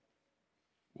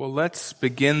Well, let's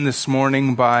begin this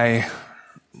morning by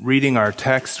reading our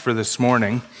text for this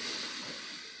morning.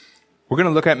 We're going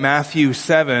to look at Matthew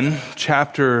 7,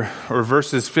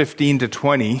 verses 15 to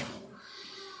 20.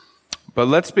 But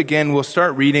let's begin. We'll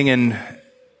start reading in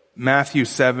Matthew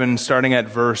 7, starting at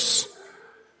verse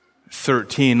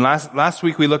 13. Last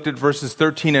week we looked at verses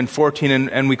 13 and 14,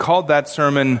 and we called that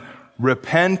sermon,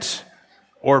 Repent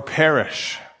or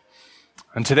Perish.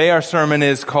 And today our sermon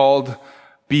is called,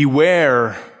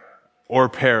 Beware or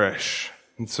Perish.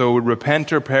 And so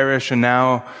repent or perish, and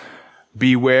now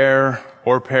beware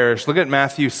or perish. Look at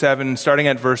Matthew 7, starting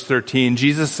at verse 13.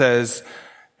 Jesus says,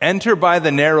 Enter by the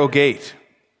narrow gate.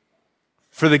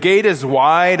 For the gate is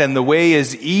wide and the way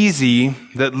is easy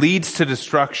that leads to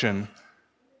destruction.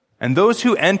 And those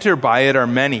who enter by it are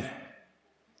many.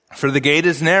 For the gate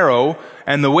is narrow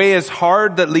and the way is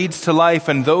hard that leads to life,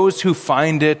 and those who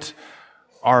find it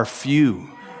are few.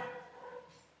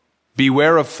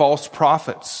 Beware of false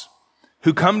prophets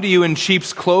who come to you in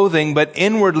sheep's clothing, but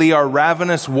inwardly are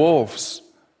ravenous wolves.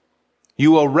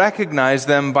 You will recognize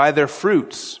them by their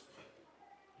fruits.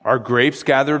 Are grapes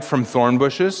gathered from thorn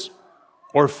bushes,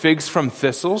 or figs from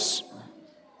thistles?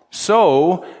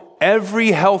 So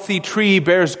every healthy tree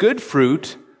bears good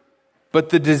fruit, but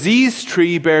the diseased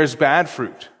tree bears bad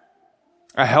fruit.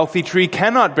 A healthy tree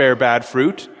cannot bear bad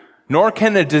fruit, nor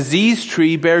can a diseased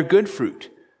tree bear good fruit.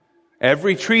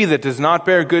 Every tree that does not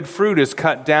bear good fruit is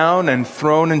cut down and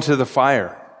thrown into the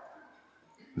fire.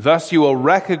 Thus you will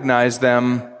recognize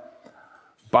them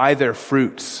by their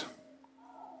fruits.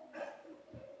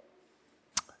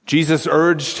 Jesus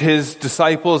urged his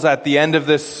disciples at the end of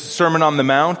this Sermon on the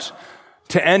Mount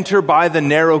to enter by the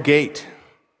narrow gate.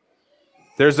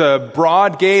 There's a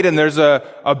broad gate and there's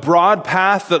a broad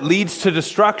path that leads to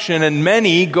destruction, and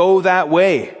many go that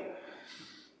way.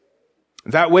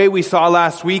 That way we saw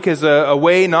last week is a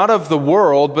way not of the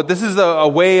world, but this is a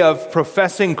way of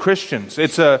professing Christians.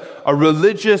 It's a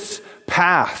religious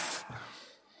path.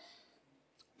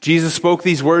 Jesus spoke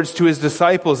these words to his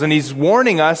disciples, and he's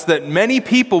warning us that many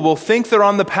people will think they're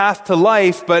on the path to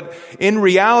life, but in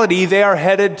reality they are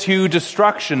headed to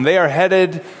destruction. They are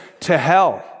headed to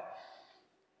hell.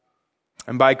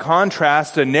 And by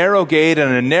contrast, a narrow gate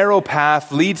and a narrow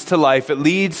path leads to life. It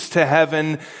leads to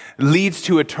heaven, leads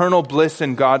to eternal bliss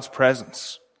in God's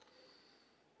presence.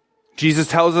 Jesus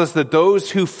tells us that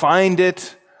those who find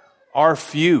it are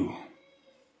few.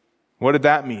 What did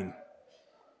that mean?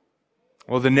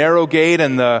 Well, the narrow gate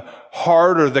and the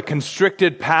hard or the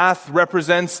constricted path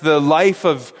represents the life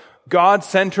of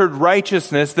God-centered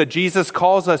righteousness that Jesus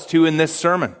calls us to in this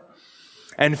sermon.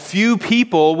 And few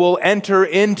people will enter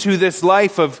into this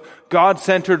life of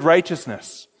God-centered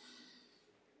righteousness.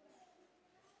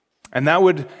 And that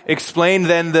would explain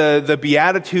then the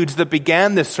Beatitudes that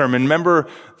began this sermon. Remember,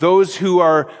 those who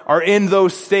are in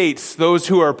those states, those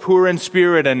who are poor in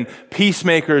spirit and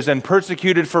peacemakers and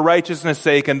persecuted for righteousness'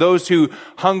 sake, and those who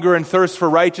hunger and thirst for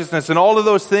righteousness, and all of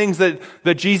those things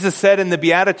that Jesus said in the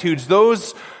Beatitudes,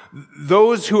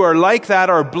 those who are like that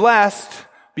are blessed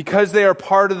because they are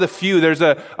part of the few. There's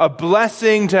a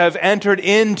blessing to have entered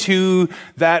into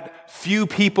that few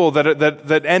people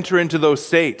that enter into those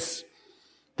states.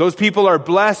 Those people are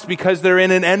blessed because they're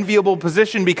in an enviable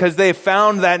position, because they've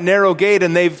found that narrow gate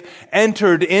and they've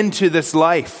entered into this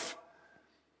life.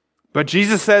 But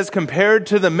Jesus says, compared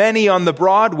to the many on the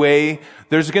broad way,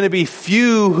 there's going to be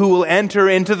few who will enter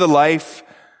into the life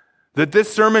that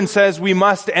this sermon says we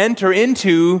must enter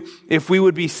into if we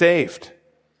would be saved.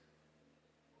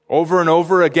 Over and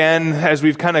over again, as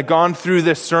we've kind of gone through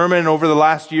this sermon over the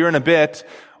last year and a bit,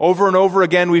 over and over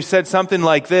again, we've said something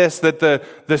like this, that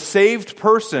the saved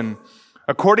person,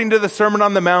 according to the Sermon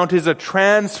on the Mount, is a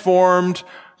transformed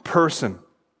person.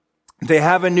 They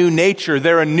have a new nature.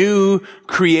 They're a new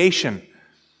creation.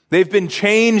 They've been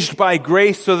changed by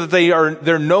grace so that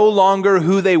they're no longer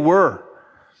who they were.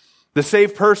 The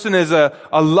saved person is a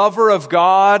lover of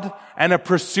God and a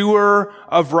pursuer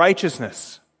of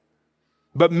righteousness.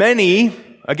 But many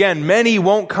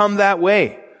won't come that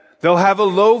way. They'll have a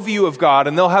low view of God,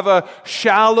 and they'll have a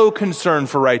shallow concern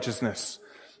for righteousness.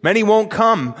 Many won't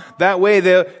come that way.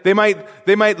 They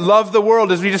might love the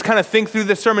world. As we just kind of think through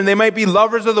this sermon, they might be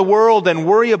lovers of the world and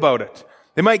worry about it.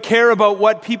 They might care about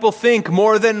what people think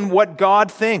more than what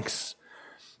God thinks.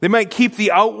 They might keep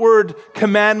the outward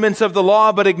commandments of the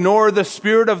law, but ignore the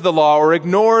spirit of the law, or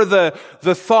ignore the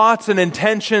thoughts and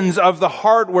intentions of the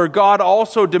heart, where God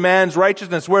also demands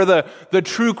righteousness, where the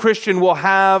true Christian will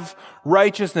have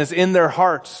righteousness in their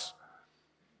hearts.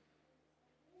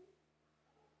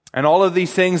 And all of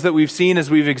these things that we've seen as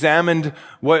we've examined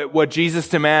what Jesus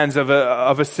demands of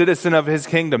a citizen of his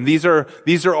kingdom, these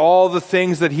are all the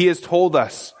things that he has told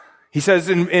us. He says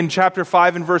in chapter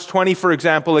 5 and verse 20, for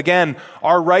example, again,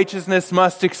 our righteousness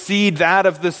must exceed that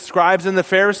of the scribes and the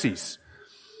Pharisees.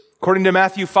 According to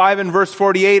Matthew 5 and verse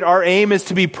 48, our aim is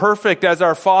to be perfect as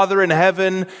our Father in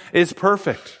heaven is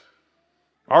perfect.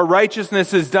 Our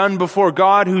righteousness is done before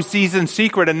God who sees in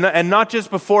secret and not just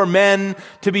before men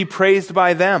to be praised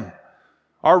by them.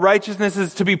 Our righteousness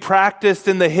is to be practiced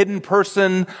in the hidden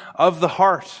person of the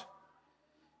heart.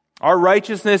 Our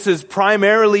righteousness is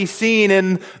primarily seen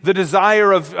in the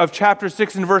desire of chapter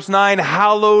 6 and verse 9,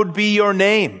 hallowed be your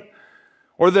name.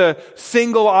 Or the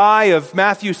single eye of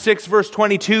Matthew 6 verse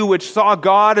 22, which saw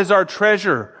God as our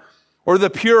treasure. Or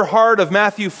the pure heart of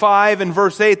Matthew 5 and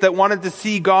verse 8 that wanted to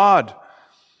see God.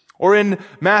 Or in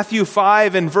Matthew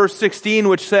 5 and verse 16,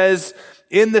 which says,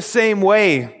 in the same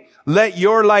way, let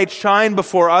your light shine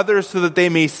before others so that they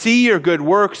may see your good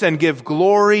works and give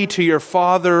glory to your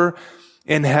Father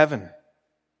in heaven.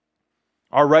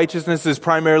 Our righteousness is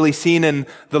primarily seen in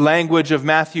the language of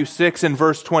Matthew 6 and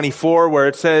verse 24, where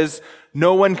it says,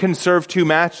 no one can serve two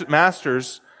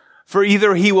masters, for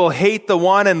either he will hate the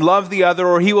one and love the other,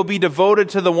 or he will be devoted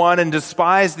to the one and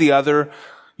despise the other.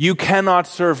 You cannot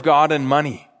serve God and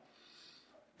money.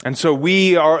 And so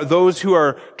we are those who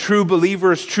are true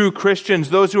believers, true Christians,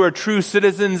 those who are true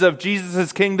citizens of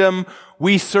Jesus' kingdom.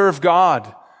 We serve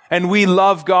God and we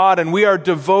love God and we are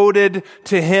devoted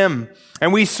to him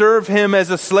and we serve him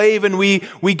as a slave and we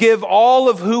give all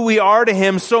of who we are to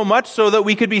him, so much so that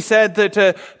we could be said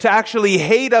to actually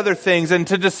hate other things and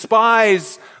to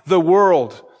despise the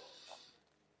world.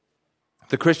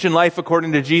 The Christian life,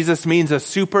 according to Jesus, means a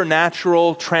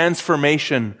supernatural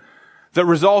transformation that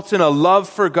results in a love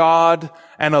for God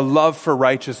and a love for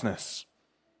righteousness.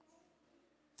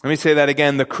 Let me say that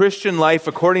again. The Christian life,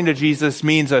 according to Jesus,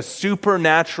 means a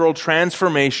supernatural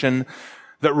transformation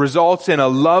that results in a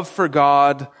love for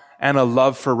God and a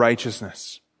love for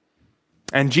righteousness.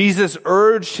 And Jesus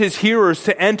urged his hearers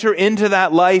to enter into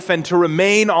that life and to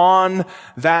remain on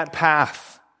that path.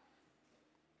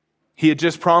 He had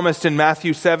just promised in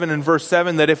Matthew 7 and verse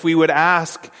 7 that if we would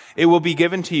ask, it will be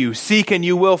given to you. Seek and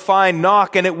you will find.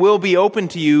 Knock and it will be open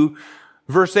to you.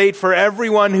 Verse 8, for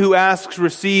everyone who asks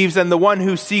receives, and the one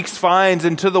who seeks finds,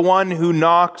 and to the one who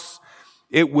knocks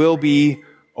it will be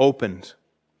opened.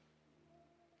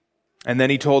 And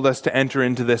then he told us to enter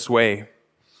into this way.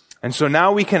 And so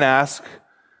now we can ask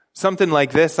something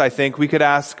like this, I think. We could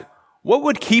ask, what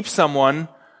would keep someone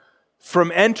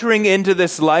from entering into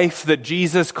this life that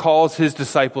Jesus calls his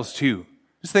disciples to?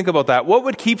 Just think about that. What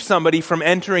would keep somebody from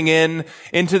entering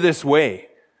into this way?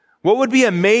 What would be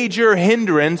a major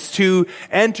hindrance to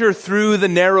enter through the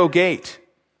narrow gate?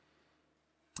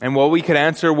 And well, we could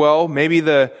answer, well, maybe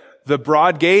the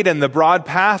broad gate and the broad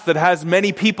path that has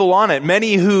many people on it,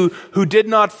 many who did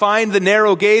not find the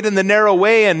narrow gate and the narrow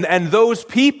way, and those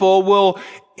people will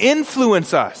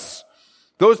influence us.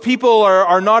 Those people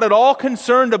are not at all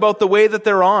concerned about the way that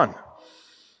they're on.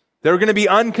 They're going to be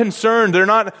unconcerned. They're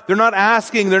not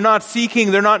asking, they're not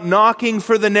seeking, they're not knocking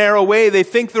for the narrow way. They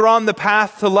think they're on the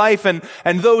path to life, and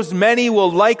those many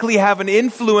will likely have an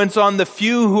influence on the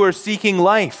few who are seeking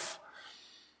life.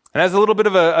 And as a little bit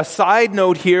of a side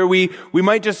note here, we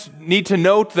might just need to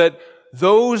note that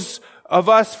those of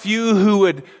us few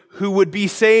who would be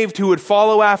saved, who would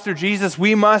follow after Jesus,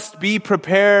 we must be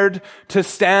prepared to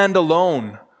stand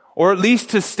alone, or at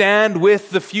least to stand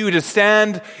with the few, to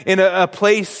stand in a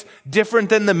place different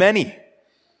than the many.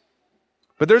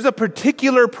 But there's a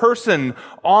particular person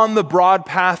on the broad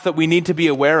path that we need to be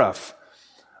aware of.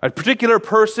 A particular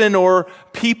person or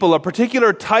people, a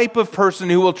particular type of person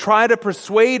who will try to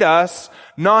persuade us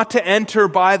not to enter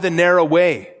by the narrow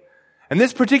way. And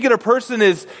this particular person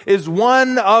is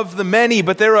one of the many,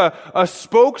 but they're a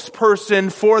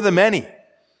spokesperson for the many.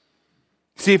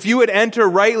 See, if you would enter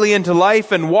rightly into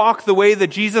life and walk the way that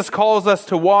Jesus calls us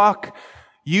to walk,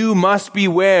 you must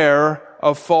beware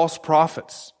of false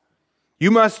prophets. You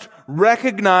must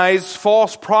recognize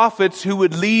false prophets who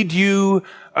would lead you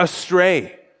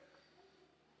astray.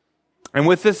 And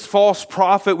with this false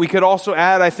prophet, we could also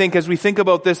add, I think, as we think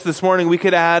about this morning, we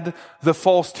could add the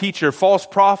false teacher. False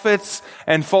prophets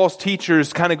and false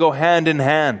teachers kind of go hand in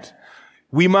hand.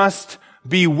 We must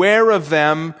beware of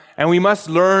them, and we must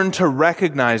learn to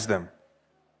recognize them.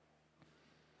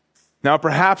 Now,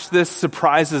 perhaps this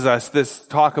surprises us, this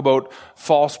talk about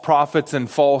false prophets and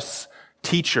false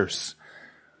teachers.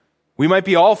 We might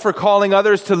be all for calling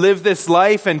others to live this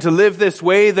life and to live this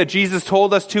way that Jesus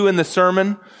told us to in the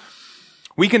sermon.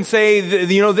 We can say,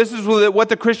 this is what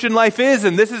the Christian life is,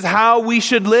 and this is how we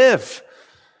should live.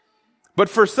 But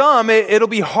for some, it'll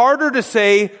be harder to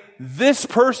say, this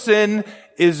person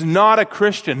is not a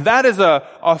Christian. That is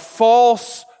a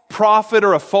false prophet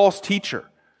or a false teacher.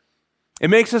 It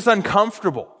makes us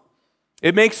uncomfortable.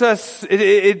 It makes us,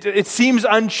 it seems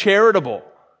uncharitable.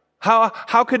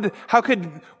 How could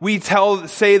we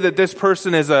say that this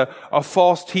person is a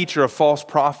false teacher, a false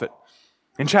prophet?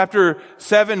 In chapter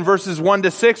 7, verses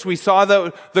 1-6, we saw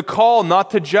the call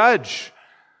not to judge.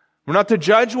 We're not to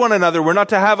judge one another. We're not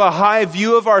to have a high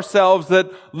view of ourselves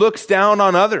that looks down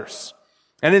on others.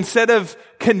 And instead of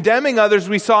condemning others,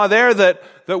 we saw there that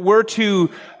we're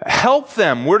to help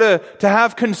them. We're to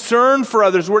have concern for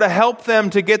others. We're to help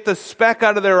them to get the speck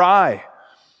out of their eye.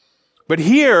 But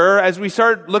here, as we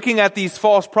start looking at these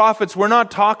false prophets, we're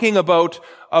not talking about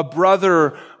a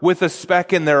brother with a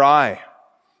speck in their eye.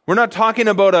 We're not talking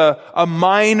about a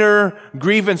minor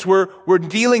grievance. We're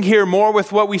dealing here more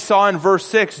with what we saw in verse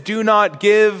 6. Do not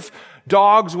give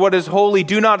dogs what is holy.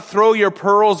 Do not throw your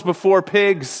pearls before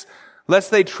pigs,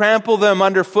 lest they trample them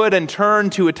underfoot and turn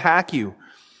to attack you.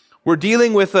 We're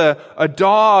dealing with a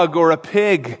dog or a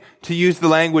pig, to use the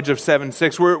language of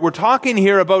 7:6. We're talking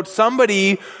here about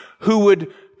somebody who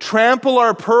would trample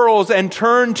our pearls and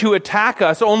turn to attack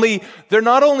us. Only they're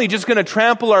not only just going to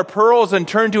trample our pearls and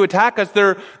turn to attack us,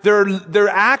 they're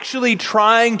actually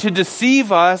trying to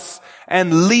deceive us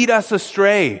and lead us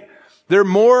astray. They're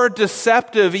more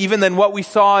deceptive even than what we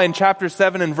saw in chapter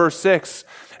 7 and verse 6.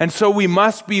 And so we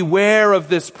must beware of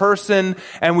this person,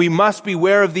 and we must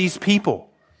beware of these people.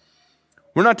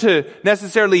 We're not to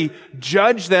necessarily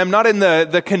judge them, not in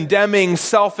the condemning,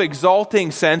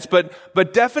 self-exalting sense, but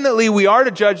definitely we are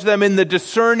to judge them in the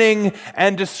discerning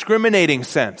and discriminating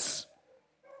sense.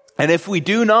 And if we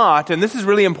do not, and this is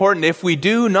really important, if we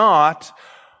do not,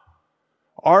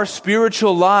 our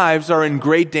spiritual lives are in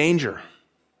great danger.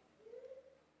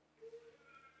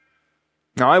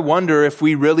 Now, I wonder if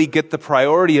we really get the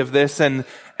priority of this and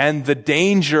the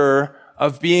danger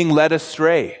of being led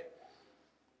astray.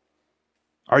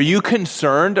 Are you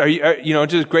concerned?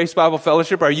 Just Grace Bible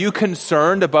Fellowship, are you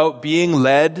concerned about being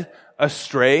led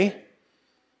astray?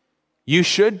 You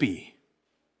should be.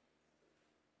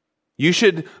 You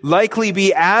should likely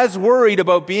be as worried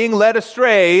about being led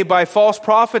astray by false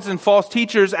prophets and false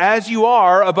teachers as you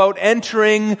are about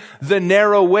entering the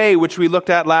narrow way, which we looked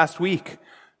at last week.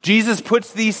 Jesus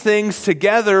puts these things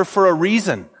together for a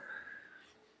reason.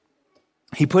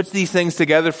 He puts these things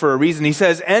together for a reason. He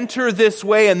says, enter this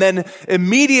way, and then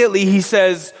immediately he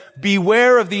says,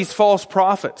 beware of these false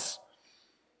prophets.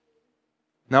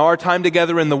 Now, our time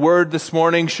together in the Word this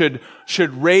morning should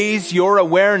raise your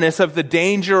awareness of the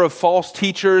danger of false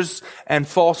teachers and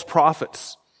false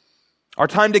prophets. Our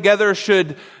time together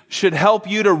should help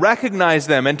you to recognize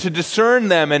them and to discern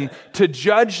them and to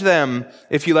judge them,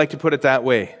 if you like to put it that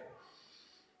way.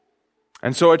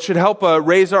 And so it should help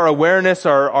raise our awareness,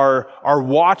 our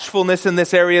watchfulness in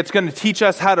this area. It's going to teach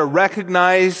us how to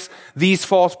recognize these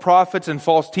false prophets and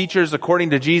false teachers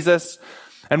according to Jesus.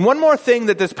 And one more thing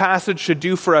that this passage should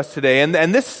do for us today, and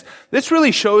this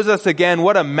really shows us again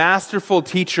what a masterful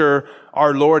teacher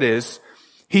our Lord is.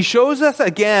 He shows us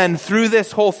again through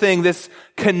this whole thing, this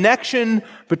connection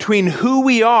between who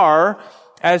we are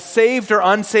as saved or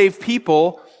unsaved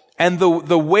people and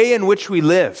the way in which we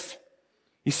live.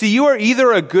 You see, you are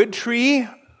either a good tree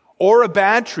or a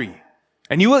bad tree.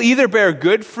 And you will either bear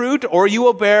good fruit or you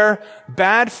will bear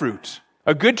bad fruit.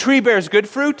 A good tree bears good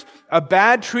fruit. A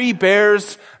bad tree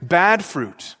bears bad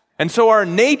fruit. And so our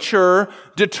nature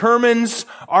determines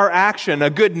our action.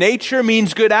 A good nature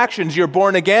means good actions. You're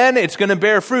born again, it's going to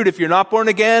bear fruit. If you're not born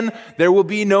again, there will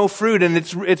be no fruit. And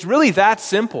it's really that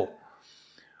simple.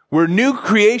 We're new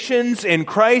creations in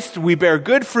Christ. We bear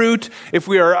good fruit. If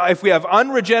we have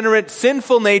unregenerate,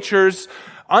 sinful natures,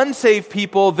 unsaved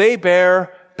people, they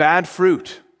bear bad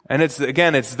fruit. And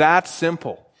it's that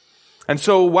simple. And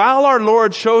so while our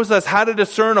Lord shows us how to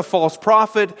discern a false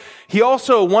prophet, He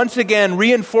also once again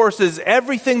reinforces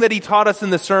everything that He taught us in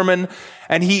the sermon,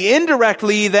 and He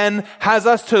indirectly then has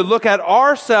us to look at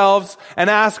ourselves and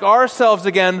ask ourselves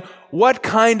again, what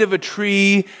kind of a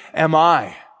tree am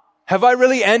I? Have I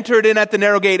really entered in at the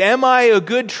narrow gate? Am I a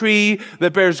good tree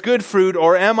that bears good fruit,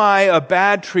 or am I a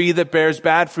bad tree that bears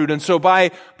bad fruit? And so by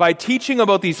teaching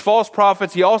about these false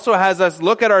prophets, He also has us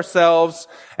look at ourselves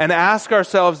and ask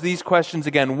ourselves these questions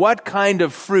again. What kind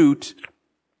of fruit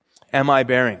am I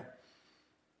bearing?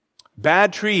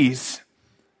 Bad trees,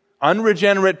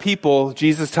 unregenerate people,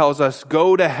 Jesus tells us,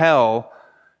 go to hell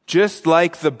just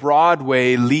like the broad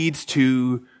way leads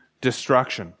to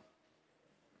destruction.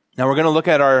 Now we're going to look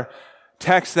at our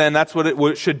text then, that's what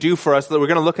it should do for us. We're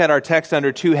going to look at our text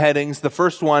under two headings. The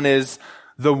first one is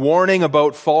the warning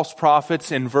about false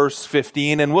prophets in verse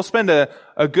 15. And we'll spend a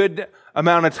good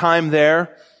amount of time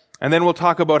there. And then we'll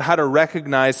talk about how to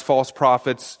recognize false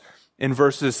prophets in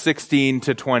verses 16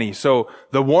 to 20. So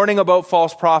the warning about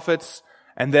false prophets,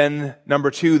 and then number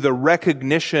 2, the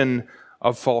recognition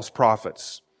of false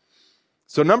prophets.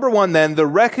 So number 1 then, the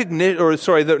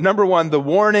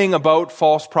warning about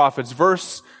false prophets.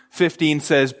 Verse 15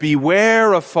 says,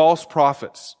 "Beware of false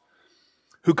prophets,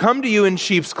 who come to you in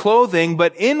sheep's clothing,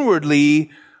 but inwardly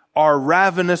are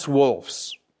ravenous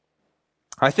wolves."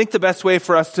 I think the best way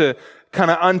for us to kind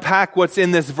of unpack what's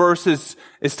in this verse is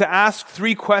to ask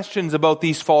 3 questions about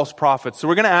these false prophets. So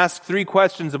we're going to ask 3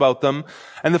 questions about them.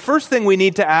 And the first thing we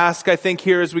need to ask, I think,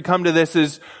 here as we come to this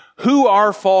is, who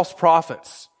are false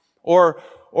prophets?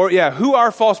 Who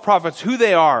are false prophets? Who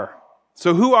they are.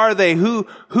 So who are they?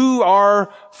 Who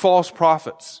are false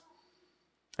prophets?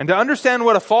 And to understand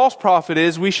what a false prophet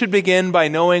is, we should begin by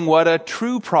knowing what a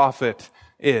true prophet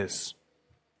is.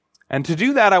 And to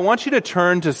do that, I want you to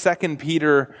turn to 2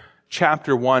 Peter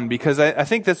chapter 1, because I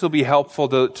think this will be helpful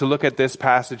to look at this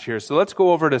passage here. So let's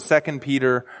go over to 2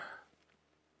 Peter.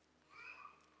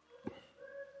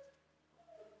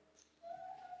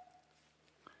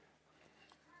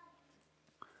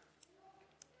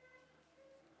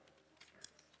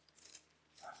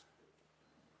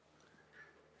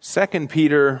 Second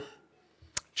Peter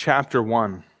chapter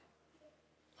 1.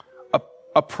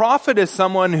 A prophet is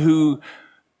someone who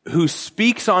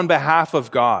speaks on behalf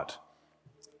of God.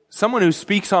 Someone who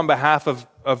speaks on behalf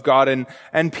of God.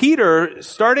 And Peter,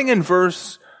 starting in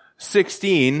verse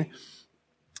 16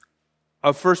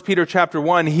 of 1 Peter chapter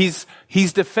 1, he's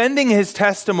defending his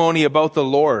testimony about the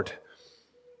Lord.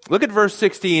 Look at verse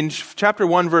 16, chapter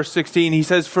 1, verse 16. He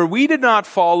says, "For we did not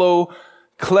follow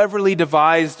cleverly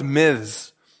devised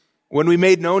myths when we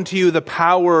made known to you the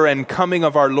power and coming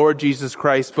of our Lord Jesus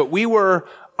Christ, but we were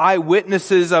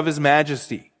eyewitnesses of his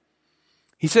majesty."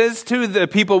 He says to the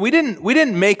people, we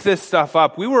didn't make this stuff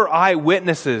up. We were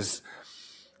eyewitnesses.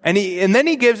 And then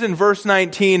he gives in verse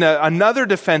 19 another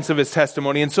defense of his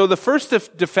testimony. And so the first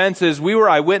defense is we were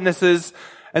eyewitnesses.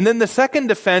 And then the second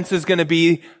defense is going to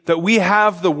be that we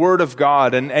have the word of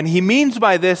God. And he means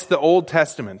by this the Old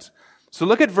Testament. So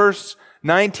look at verse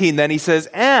 19 then. He says,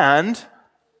 "And,"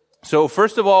 so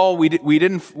first of all, we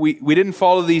didn't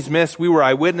follow these myths. We were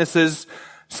eyewitnesses.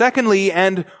 Secondly,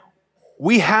 "And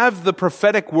we have the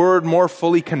prophetic word more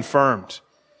fully confirmed,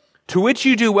 to which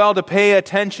you do well to pay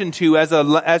attention to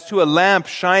as to a lamp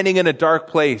shining in a dark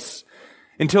place,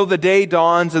 until the day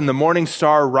dawns and the morning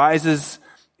star rises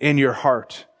in your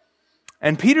heart."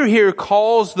 And Peter here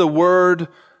calls the word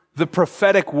the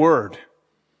prophetic word.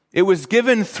 It was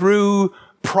given through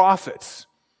prophets.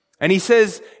 And he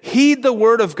says, heed the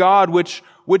word of God, which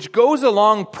goes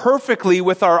along perfectly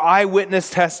with our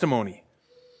eyewitness testimony.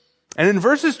 And in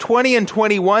verses 20 and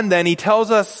 21, then, he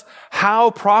tells us how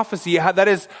true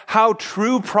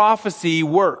prophecy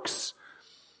works.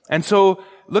 And so,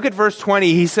 look at verse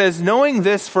 20. He says, "Knowing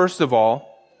this, first of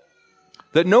all,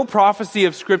 that no prophecy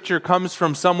of Scripture comes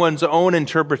from someone's own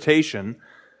interpretation,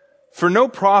 for no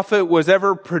prophecy was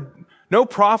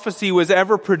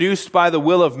ever produced by the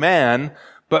will of man,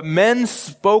 but men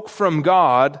spoke from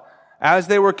God as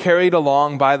they were carried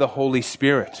along by the Holy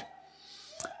Spirit."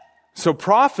 So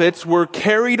prophets were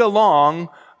carried along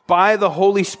by the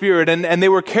Holy Spirit, and they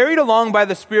were carried along by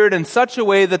the Spirit in such a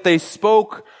way that they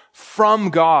spoke from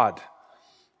God.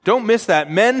 Don't miss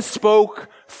that. Men spoke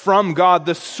from God.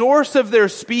 The source of their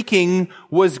speaking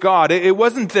was God. It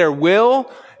wasn't their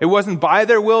will. It wasn't by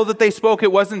their will that they spoke.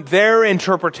 It wasn't their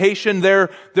interpretation.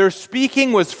 Their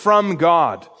speaking was from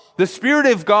God. The Spirit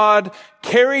of God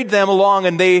carried them along,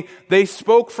 and they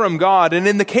spoke from God. And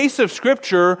in the case of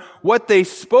Scripture, what they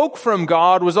spoke from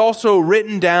God was also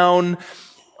written down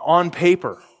on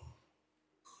paper.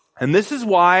 And this is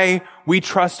why we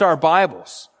trust our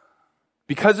Bibles.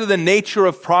 Because of the nature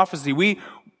of prophecy. We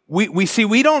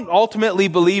don't ultimately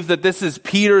believe that this is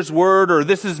Peter's word, or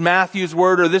this is Matthew's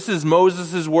word, or this is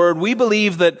Moses' word. We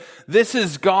believe that this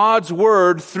is God's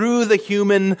word through the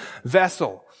human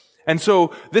vessel. And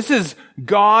so this is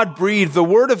God-breathed. The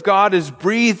Word of God is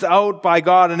breathed out by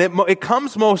God, and it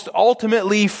comes most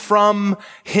ultimately from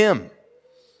Him.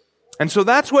 And so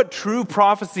that's what true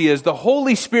prophecy is. The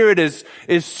Holy Spirit is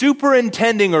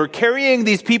superintending or carrying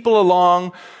these people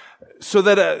along so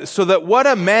that what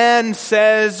a man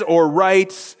says or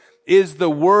writes is the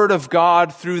Word of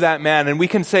God through that man. And we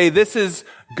can say this is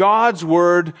God's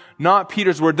Word, not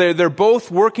Peter's Word. They're both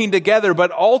working together,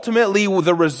 but ultimately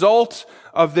the result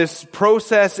of this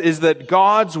process is that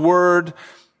God's Word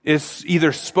is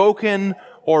either spoken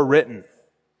or written.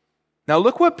 Now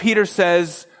look what Peter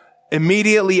says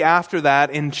immediately after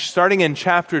that, starting in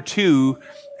chapter 2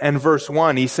 and verse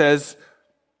 1. He says,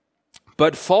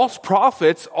 "But false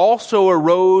prophets also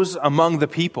arose among the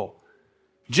people,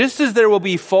 just as there will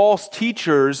be false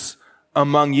teachers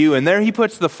among you." And there he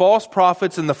puts the false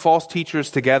prophets and the false teachers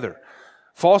together.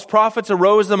 False prophets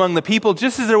arose among the people,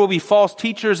 just as there will be false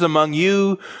teachers among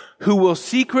you who will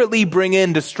secretly bring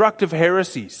in destructive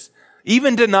heresies,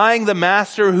 even denying the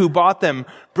master who bought them,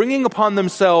 bringing upon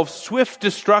themselves swift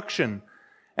destruction.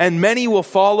 And many will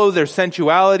follow their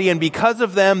sensuality, and because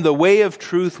of them the way of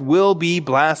truth will be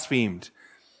blasphemed.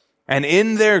 And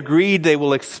in their greed they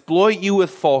will exploit you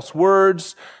with false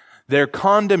words. Their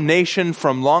condemnation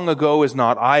from long ago is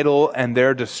not idle, and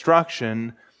their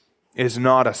destruction is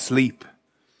not asleep.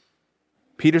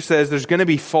 Peter says there's going to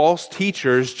be false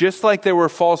teachers, just like there were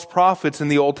false prophets in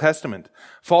the Old Testament.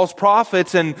 False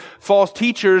prophets and false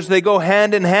teachers, they go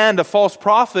hand in hand. A false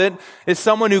prophet is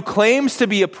someone who claims to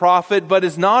be a prophet, but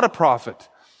is not a prophet.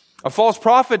 A false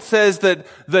prophet says that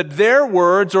their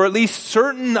words, or at least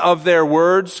certain of their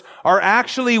words, are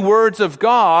actually words of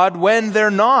God when they're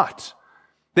not.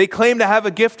 They claim to have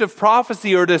a gift of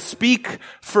prophecy or to speak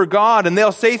for God, and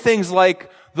they'll say things like,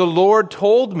 "The Lord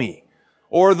told me,"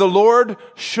 or "the Lord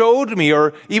showed me,"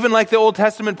 or even like the Old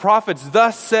Testament prophets,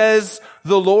 "Thus says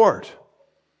the Lord."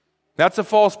 That's a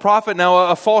false prophet. Now,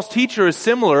 a false teacher is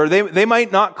similar. They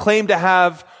might not claim to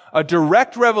have a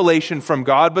direct revelation from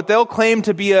God, but they'll claim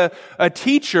to be a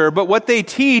teacher, but what they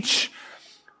teach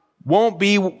won't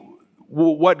be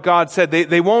what God said.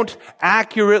 They won't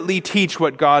accurately teach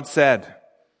what God said.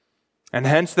 And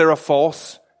hence they're a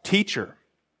false teacher.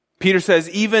 Peter says,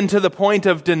 even to the point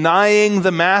of denying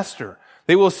the master.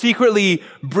 They will secretly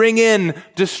bring in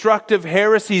destructive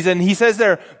heresies. And he says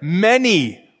there,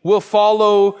 many will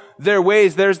follow their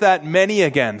ways. There's that many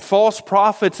again. False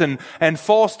prophets and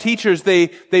false teachers, they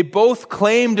both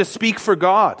claim to speak for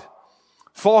God.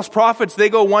 False prophets, they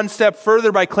go one step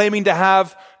further by claiming to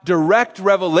have direct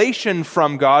revelation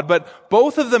from God, but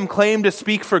both of them claim to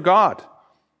speak for God.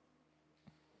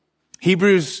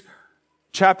 Hebrews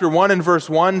Chapter 1 and verse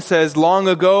 1 says, "Long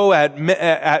ago,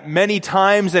 at many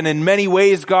times and in many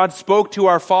ways, God spoke to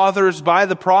our fathers by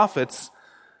the prophets.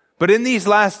 But in these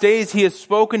last days, He has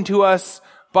spoken to us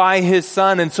by His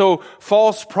Son." And so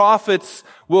false prophets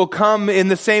will come in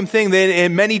the same thing,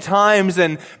 in many times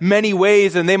and many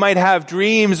ways, and they might have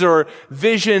dreams or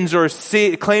visions or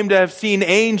claim to have seen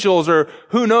angels, or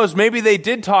who knows, maybe they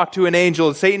did talk to an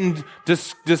angel. Satan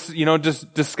just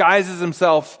disguises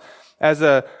himself as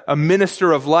a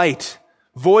minister of light.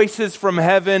 Voices from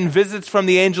heaven, visits from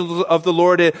the angels of the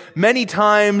Lord. Many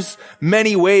times,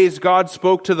 many ways, God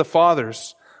spoke to the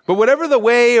fathers. But whatever the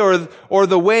way or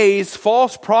the ways,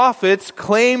 false prophets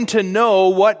claim to know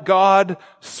what God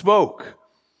spoke.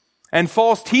 And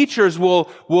false teachers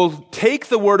will take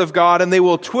the word of God and they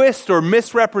will twist or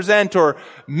misrepresent or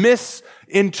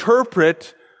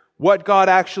misinterpret what God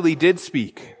actually did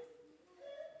speak.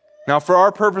 Now, for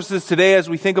our purposes today, as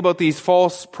we think about these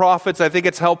false prophets, I think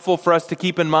it's helpful for us to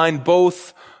keep in mind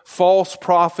both false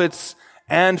prophets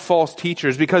and false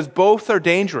teachers, because both are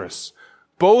dangerous.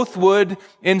 Both would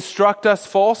instruct us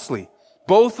falsely.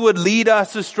 Both would lead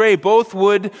us astray. Both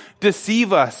would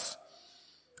deceive us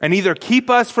and either keep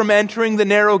us from entering the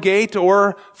narrow gate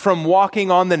or from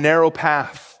walking on the narrow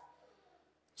path.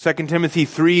 2 Timothy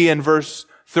 3 and verse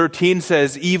 13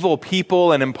 says, "Evil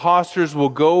people and impostors will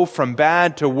go from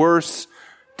bad to worse,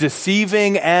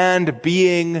 deceiving and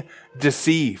being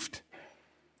deceived."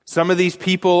 Some of these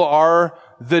people are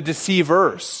the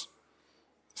deceivers.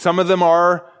 Some of them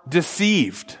are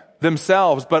deceived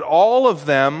themselves, but all of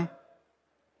them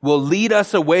will lead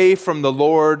us away from the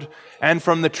Lord and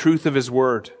from the truth of His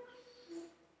word.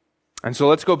 And so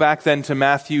let's go back then to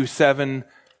Matthew 7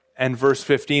 and verse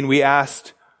 15. We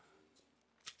asked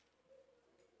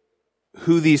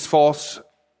who these false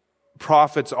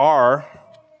prophets are.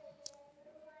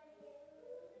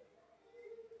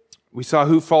 We saw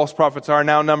who false prophets are.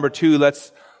 Now, number 2,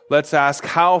 let's ask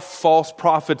how false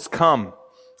prophets come.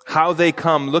 How they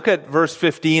come. Look at verse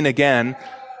 15 again.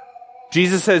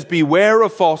 Jesus says, "Beware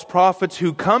of false prophets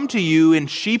who come to you in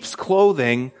sheep's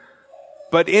clothing,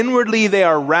 but inwardly they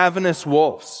are ravenous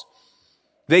wolves."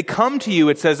 They come to you,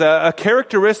 it says, a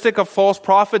characteristic of false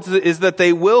prophets is that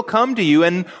they will come to you,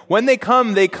 and when they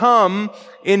come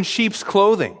in sheep's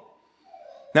clothing.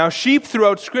 Now, sheep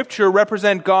throughout Scripture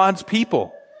represent God's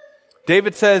people.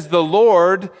 David says, "The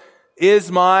Lord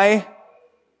is my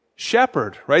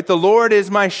shepherd," right? The Lord is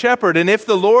my shepherd, and if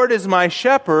the Lord is my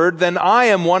shepherd, then I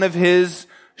am one of His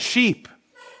sheep.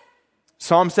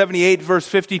 Psalm 78 verse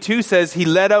 52 says, He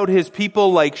led out His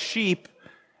people like sheep,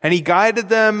 and He guided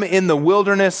them in the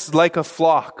wilderness like a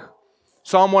flock.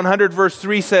 Psalm 100 verse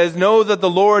 3 says, Know that the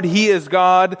Lord, He is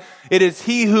God. It is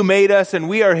He who made us, and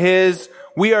we are His.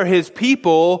 We are His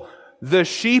people, the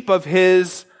sheep of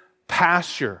His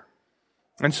pasture.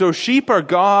 And so sheep are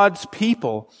God's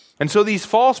people. And so these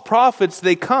false prophets,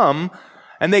 they come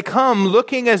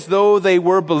looking as though they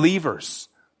were believers,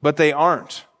 but they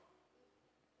aren't.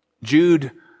 Jude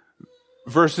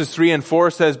verses 3 and 4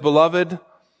 says, Beloved,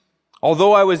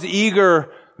 although I was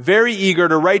very eager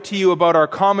to write to you about our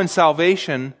common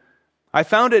salvation, I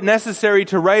found it necessary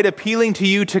to write appealing to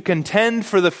you to contend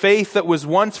for the faith that was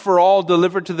once for all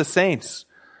delivered to the saints.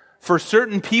 For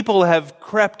certain people have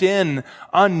crept in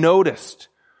unnoticed,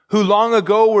 who long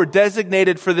ago were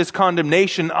designated for this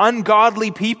condemnation,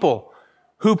 ungodly people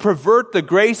who pervert the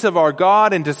grace of our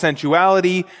God into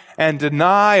sensuality and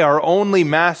deny our only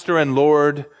Master and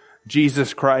Lord,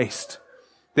 Jesus Christ.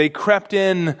 They crept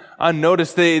in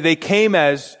unnoticed. They came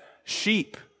as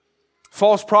sheep.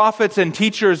 False prophets and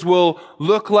teachers will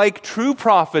look like true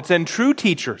prophets and true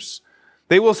teachers.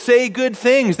 They will say good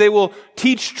things. They will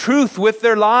teach truth with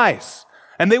their lies.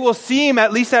 And they will seem,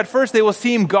 at least at first, they will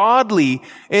seem godly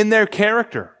in their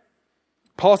character.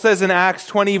 Paul says in Acts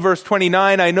 20 verse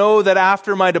 29, I know that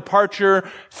after my departure,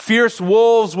 fierce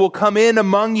wolves will come in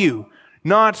among you,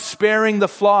 not sparing the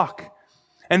flock.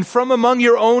 And from among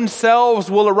your own selves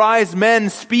will arise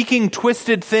men speaking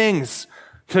twisted things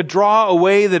to draw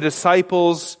away the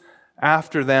disciples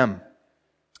after them.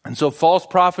 And so false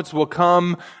prophets will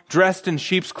come dressed in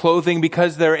sheep's clothing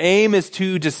because their aim is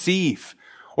to deceive.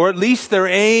 Or at least their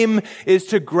aim is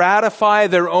to gratify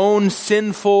their own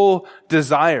sinful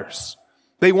desires.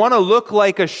 They want to look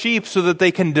like a sheep so that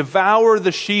they can devour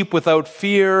the sheep without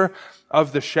fear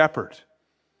of the shepherd.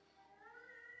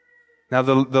 Now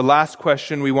the last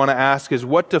question we want to ask is,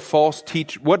 what do false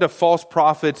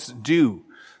prophets do?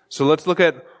 So let's look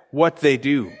at what they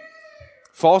do.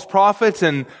 False prophets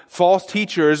and false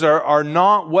teachers are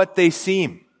not what they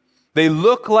seem. They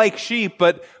look like sheep,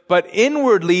 but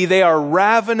inwardly they are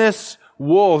ravenous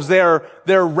wolves. They're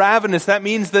ravenous. That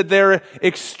means that they're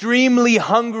extremely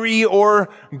hungry or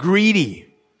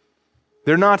greedy.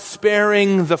 They're not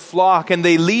sparing the flock, and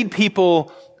they lead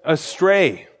people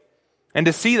astray. And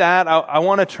to see that, I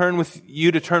want to turn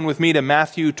with me to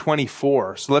Matthew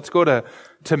 24. So let's go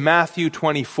to Matthew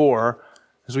 24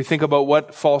 as we think about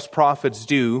what false prophets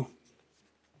do.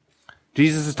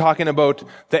 Jesus is talking about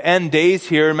the end days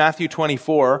here in Matthew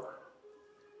 24.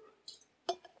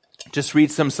 Just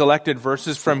read some selected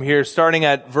verses from here, starting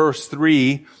at verse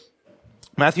 3.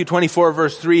 Matthew 24,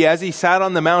 verse 3, As he sat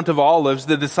on the Mount of Olives,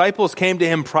 the disciples came to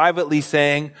him privately,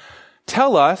 saying,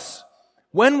 Tell us,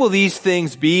 when will these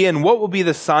things be, and what will be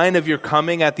the sign of your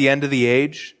coming at the end of the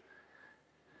age?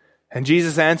 And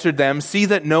Jesus answered them, See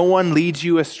that no one leads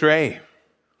you astray.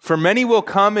 For many will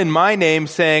come in my name,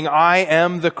 saying, I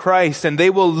am the Christ, and they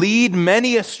will lead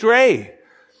many astray.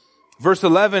 Verse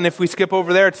 11, if we skip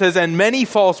over there, it says, And many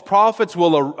false prophets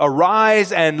will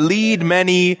arise and lead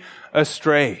many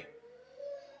astray.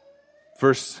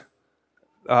 Verse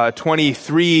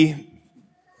 23,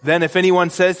 Then if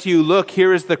anyone says to you, Look,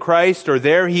 here is the Christ, or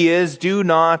there he is, do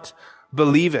not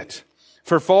believe it.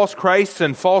 For false Christs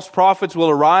and false prophets will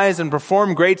arise and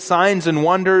perform great signs and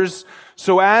wonders,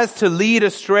 so as to lead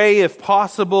astray, if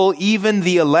possible, even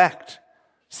the elect.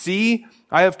 See,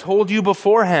 I have told you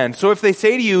beforehand. So if they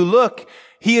say to you, Look,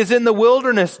 he is in the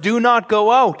wilderness, do not go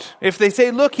out. If they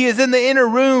say, Look, he is in the inner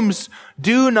rooms,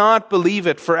 do not believe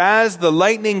it. For as the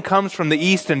lightning comes from the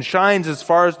east and shines as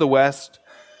far as the west,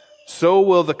 so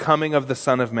will the coming of the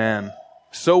Son of Man.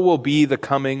 So will be the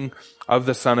coming of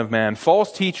the Son of Man.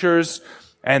 False teachers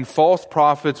and false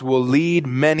prophets will lead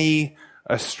many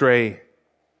astray.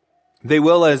 They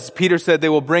will, as Peter said, they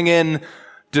will bring in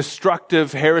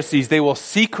destructive heresies. They will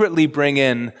secretly bring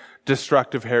in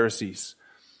destructive heresies.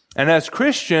 And as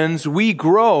Christians, we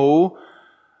grow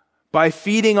by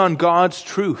feeding on God's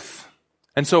truth.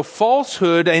 And so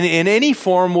falsehood in any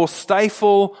form will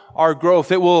stifle our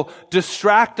growth. It will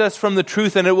distract us from the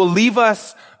truth, and it will leave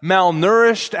us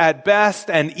malnourished at best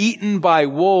and eaten by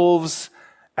wolves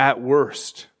at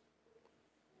worst.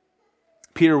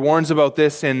 Peter warns about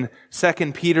this in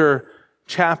 2 Peter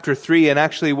chapter 3, and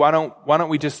actually why don't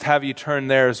we just have you turn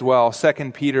there as well.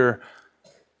 2 Peter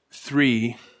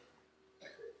 3.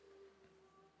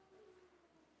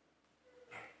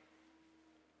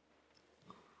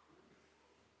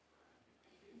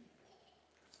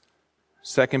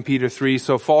 Second Peter 3,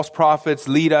 so false prophets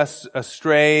lead us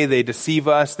astray, they deceive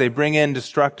us, they bring in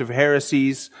destructive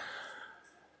heresies.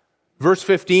 Verse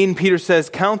 15, Peter says,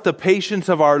 "Count the patience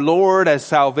of our Lord as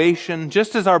salvation,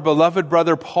 just as our beloved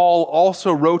brother Paul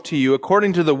also wrote to you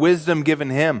according to the wisdom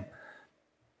given him,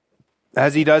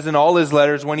 as he does in all his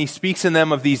letters when he speaks in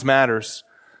them of these matters.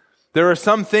 There are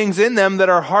some things in them that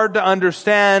are hard to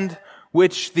understand,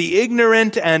 which the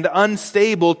ignorant and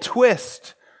unstable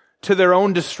twist to their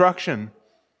own destruction,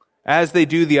 as they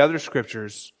do the other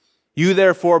scriptures. You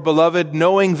therefore, beloved,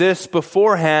 knowing this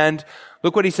beforehand,"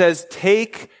 look what he says,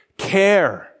 "take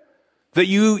care that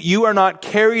you are not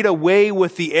carried away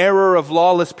with the error of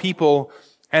lawless people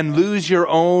and lose your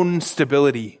own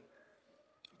stability.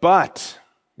 But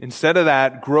instead of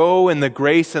that, grow in the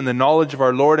grace and the knowledge of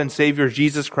our Lord and Savior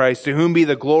Jesus Christ, to whom be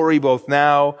the glory both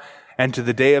now and to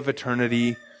the day of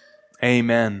eternity.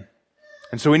 Amen."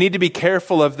 And so we need to be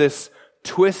careful of this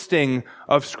twisting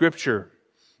of Scripture.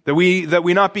 That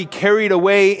we not be carried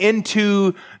away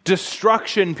into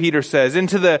destruction, Peter says,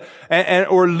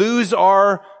 or lose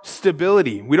our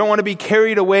stability. We don't want to be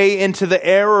carried away into the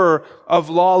error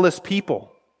of lawless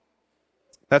people.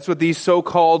 That's what these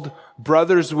so-called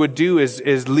brothers would do,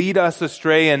 is lead us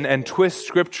astray and twist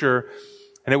Scripture,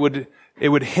 and it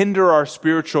would hinder our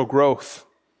spiritual growth.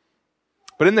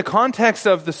 But in the context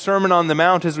of the Sermon on the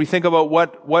Mount, as we think about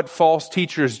what false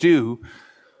teachers do,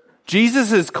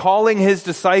 Jesus is calling his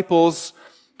disciples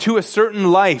to a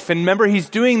certain life. And remember, he's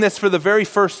doing this for the very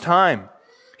first time.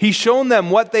 He's shown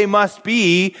them what they must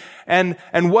be and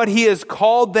what he has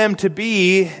called them to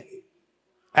be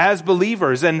as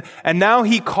believers. And now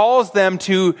he calls them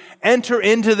to enter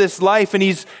into this life, and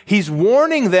he's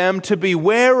warning them to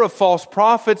beware of false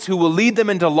prophets who will lead them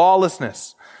into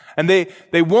lawlessness. And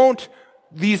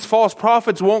these false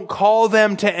prophets won't call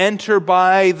them to enter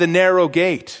by the narrow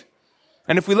gate.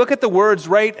 And if we look at the words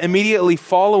right immediately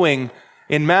following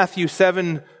in Matthew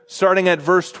 7, starting at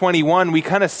verse 21, we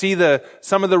kind of see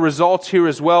some of the results here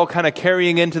as well, kind of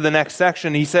carrying into the next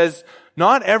section. He says,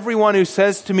 "Not everyone who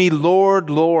says to me, 'Lord,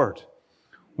 Lord,'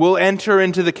 will enter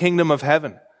into the kingdom of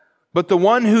heaven, but the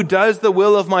one who does the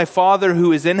will of my Father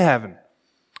who is in heaven.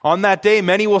 On that day,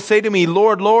 many will say to me,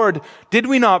 'Lord, Lord, did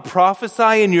we not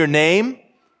prophesy in your name?'"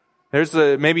 There's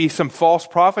maybe some false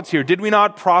prophets here. "Did we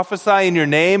not prophesy in your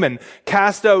name and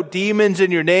cast out demons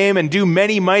in your name and do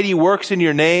many mighty works in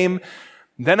your name?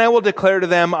 Then I will declare to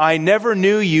them, 'I never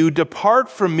knew you. Depart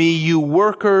from me, you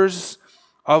workers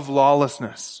of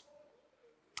lawlessness.'"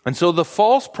 And so the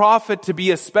false prophet to be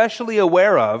especially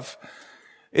aware of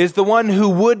is the one who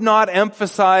would not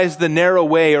emphasize the narrow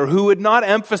way, or who would not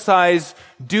emphasize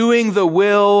doing the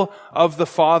will of the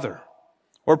Father.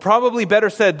 Or probably better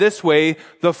said this way,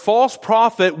 the false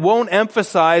prophet won't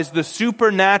emphasize the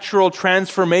supernatural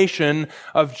transformation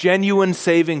of genuine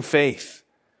saving faith.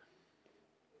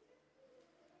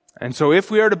 And so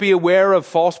if we are to be aware of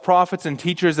false prophets and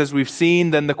teachers as we've seen,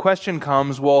 then the question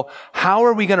comes, well, how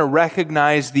are we going to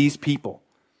recognize these people?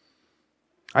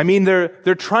 I mean,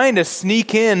 they're trying to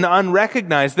sneak in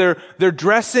unrecognized. They're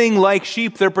dressing like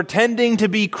sheep. They're pretending to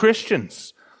be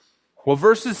Christians. Well,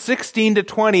 verses 16 to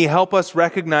 20 help us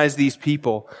recognize these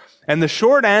people. And the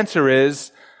short answer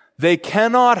is, they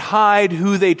cannot hide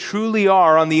who they truly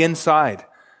are on the inside.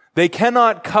 They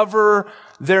cannot cover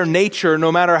their nature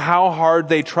no matter how hard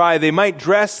they try. They might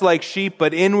dress like sheep,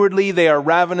 but inwardly they are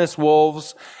ravenous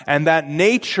wolves. And that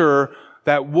nature,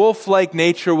 that wolf-like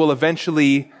nature, will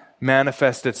eventually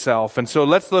manifest itself. And so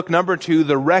let's look, number 2,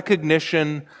 the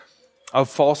recognition of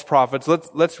false prophets.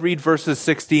 Let's read verses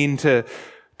 16 to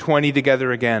 20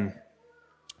 together again.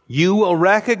 "You will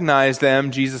recognize them,"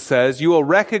 Jesus says, "you will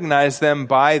recognize them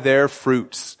by their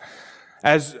fruits.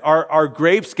 As are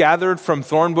grapes gathered from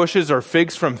thorn bushes or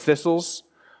figs from thistles?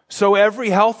 So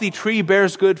every healthy tree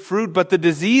bears good fruit, but the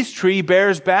diseased tree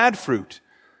bears bad fruit.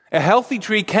 A healthy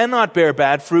tree cannot bear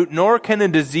bad fruit, nor can a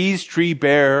diseased tree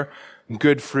bear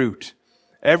good fruit.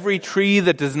 Every tree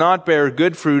that does not bear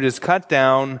good fruit is cut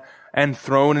down and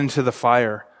thrown into the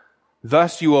fire.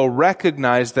 Thus you will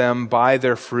recognize them by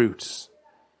their fruits."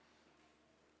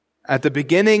 At the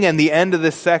beginning and the end of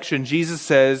this section, Jesus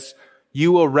says,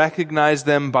 you will recognize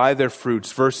them by their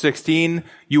fruits. Verse 16,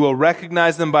 you will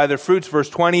recognize them by their fruits. Verse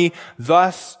 20,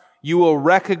 thus you will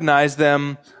recognize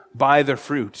them by their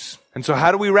fruits. And so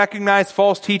how do we recognize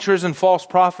false teachers and false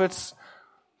prophets?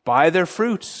 By their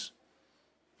fruits.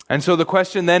 And so the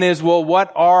question then is, well,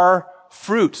 what are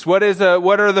fruits? What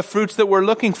are the fruits that we're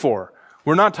looking for?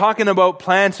 We're not talking about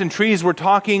plants and trees. We're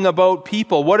talking about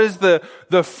people. What is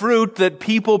the fruit that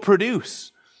people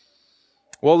produce?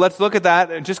 Well, let's look at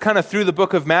that just kind of through the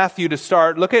book of Matthew to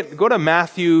start. Go to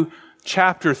Matthew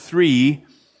chapter 3,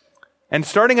 and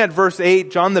starting at verse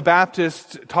 8, John the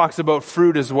Baptist talks about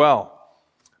fruit as well.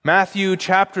 Matthew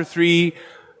chapter 3,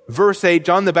 verse 8,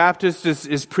 John the Baptist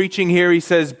is preaching here. He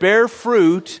says, bear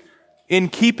fruit in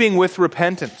keeping with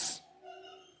repentance.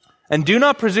 And do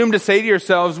not presume to say to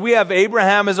yourselves, we have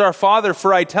Abraham as our father,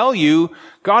 for I tell you,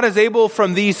 God is able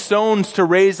from these stones to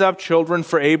raise up children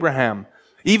for Abraham.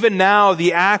 Even now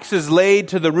the axe is laid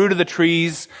to the root of the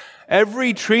trees.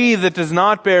 Every tree that does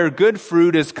not bear good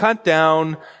fruit is cut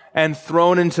down and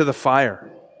thrown into the fire.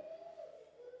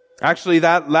 Actually,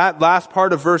 that last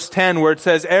part of verse 10 where it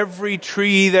says, every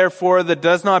tree, therefore, that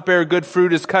does not bear good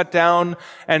fruit is cut down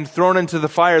and thrown into the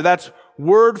fire. That's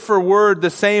word for word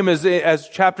the same as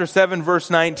chapter 7,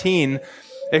 verse 19,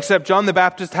 except John the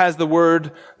Baptist has the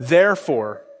word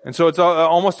therefore. And so it's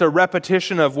almost a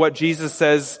repetition of what Jesus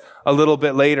says a little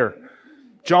bit later.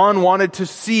 John wanted to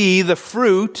see the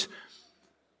fruit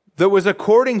that was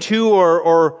according to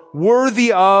or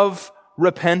worthy of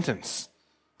repentance.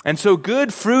 And so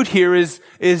good fruit here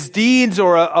is deeds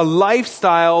or a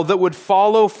lifestyle that would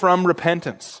follow from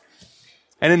repentance.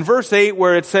 And in verse 8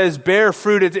 where it says bear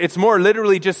fruit, it's more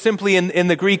literally just simply in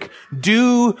the Greek,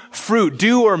 do fruit,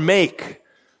 do or make.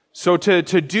 So to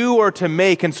do or to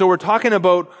make. And so we're talking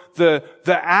about the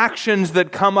actions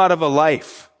that come out of a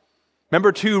life.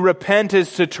 Remember, to repent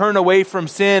is to turn away from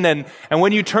sin. And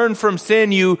when you turn from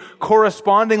sin, you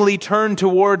correspondingly turn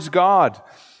towards God.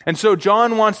 And so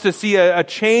John wants to see a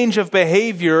change of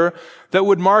behavior that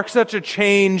would mark such a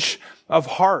change of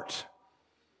heart.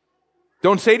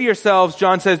 Don't say to yourselves,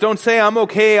 John says, don't say, I'm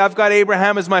okay, I've got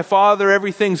Abraham as my father,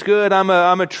 everything's good, I'm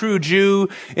a true Jew.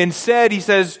 Instead, he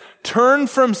says, turn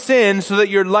from sin so that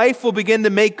your life will begin to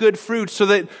make good fruit, so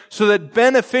that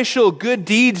beneficial good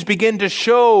deeds begin to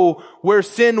show where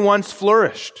sin once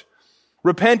flourished.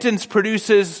 Repentance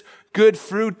produces good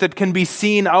fruit that can be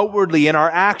seen outwardly in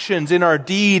our actions, in our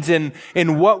deeds, in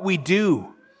what we do.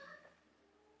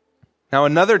 Now,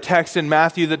 another text in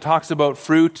Matthew that talks about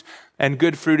fruit and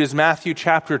good fruit is Matthew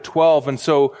chapter 12. And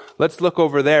so let's look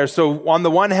over there. So on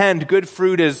the one hand, good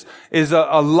fruit is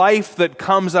a life that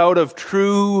comes out of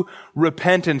true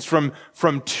repentance, from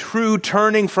true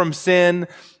turning from sin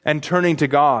and turning to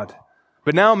God.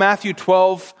 But now Matthew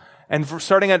 12, and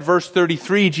starting at verse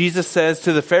 33, Jesus says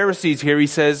to the Pharisees here, he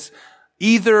says,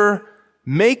 either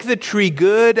make the tree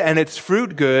good and its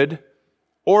fruit good,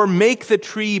 or make the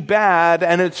tree bad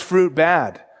and its fruit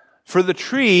bad. For the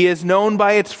tree is known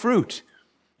by its fruit.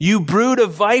 You brood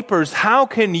of vipers, how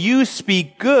can you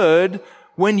speak good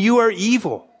when you are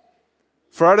evil?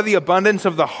 For out of the abundance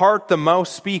of the heart the mouth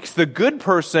speaks. The good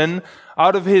person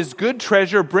out of his good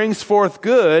treasure brings forth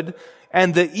good,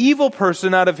 and the evil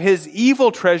person out of his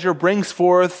evil treasure brings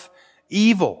forth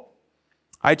evil.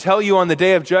 I tell you, on the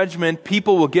day of judgment,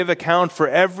 people will give account for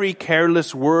every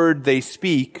careless word they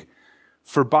speak.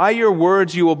 For by your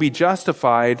words you will be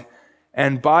justified,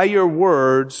 and by your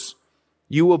words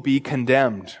you will be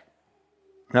condemned.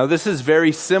 Now this is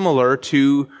very similar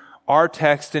to our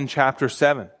text in chapter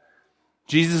 7.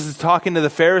 Jesus is talking to the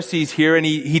Pharisees here, and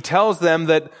he tells them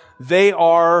that they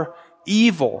are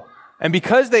evil. And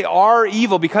because they are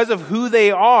evil, because of who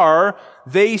they are,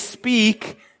 they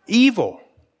speak evil.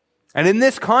 And in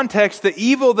this context, the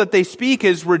evil that they speak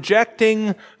is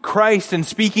rejecting Christ and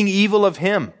speaking evil of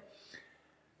Him.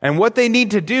 And what they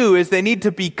need to do is they need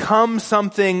to become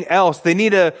something else. They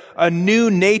need a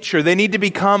new nature. They need to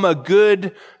become a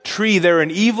good tree. They're an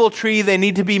evil tree. They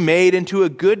need to be made into a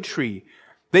good tree.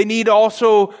 They need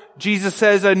also, Jesus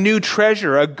says, a new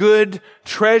treasure, a good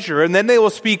treasure. And then they will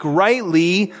speak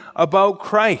rightly about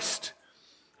Christ.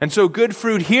 And so good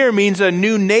fruit here means a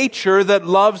new nature that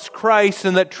loves Christ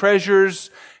and that treasures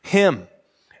Him.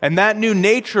 And that new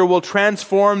nature will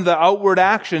transform the outward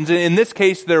actions. In this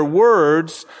case, their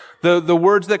words, the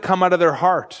words that come out of their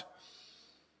heart.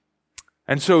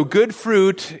 And so good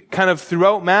fruit kind of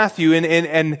throughout Matthew,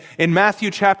 and in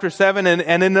Matthew chapter 7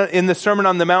 and in the Sermon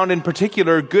on the Mount in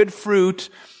particular, good fruit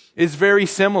is very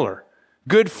similar.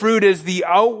 Good fruit is the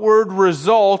outward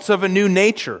results of a new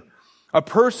nature. A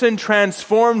person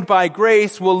transformed by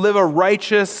grace will live a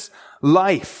righteous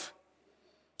life.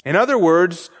 In other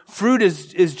words, fruit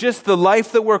is just the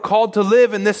life that we're called to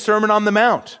live in this Sermon on the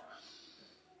Mount.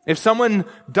 If someone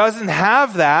doesn't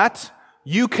have that,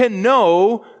 you can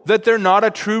know that they're not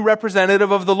a true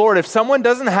representative of the Lord. If someone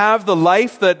doesn't have the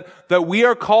life that we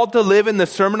are called to live in the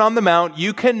Sermon on the Mount,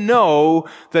 you can know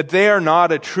that they are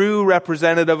not a true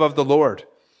representative of the Lord.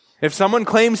 If someone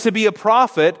claims to be a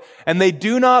prophet and they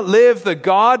do not live the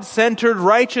God-centered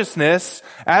righteousness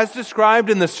as described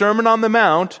in the Sermon on the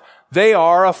Mount, they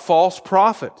are a false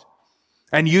prophet.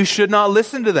 And you should not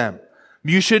listen to them.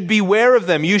 You should beware of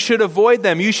them. You should avoid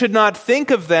them. You should not think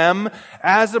of them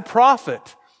as a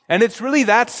prophet. And it's really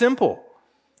that simple.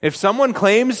 If someone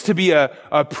claims to be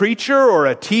a preacher or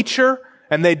a teacher,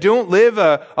 and they don't live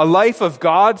a life of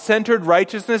God-centered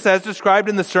righteousness as described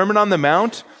in the Sermon on the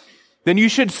Mount, then you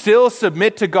should still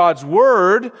submit to God's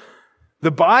Word,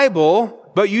 the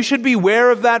Bible, but you should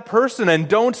beware of that person and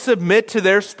don't submit to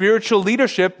their spiritual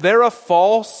leadership. They're a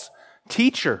false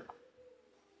teacher.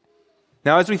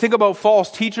 Now, as we think about false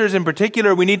teachers in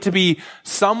particular, we need to be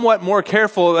somewhat more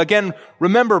careful. Again,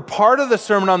 remember, part of the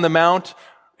Sermon on the Mount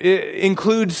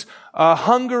includes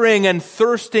hungering and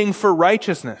thirsting for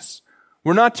righteousness.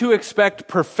 We're not to expect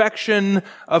perfection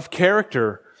of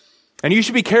character. And you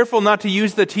should be careful not to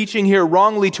use the teaching here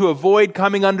wrongly to avoid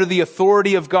coming under the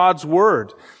authority of God's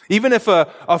Word. Even if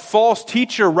a false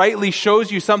teacher rightly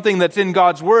shows you something that's in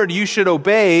God's Word, you should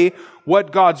obey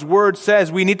what God's Word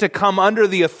says. We need to come under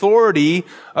the authority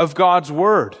of God's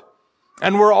Word.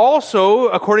 And we're also,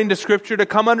 according to Scripture, to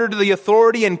come under the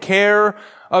authority and care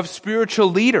of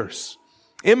spiritual leaders.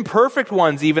 Imperfect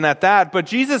ones even at that. But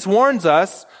Jesus warns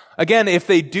us, again, if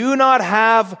they do not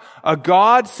have a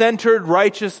God-centered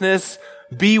righteousness,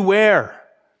 beware.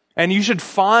 And you should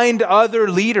find other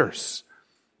leaders.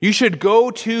 You should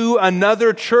go to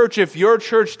another church if your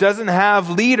church doesn't have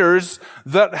leaders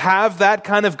that have that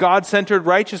kind of God-centered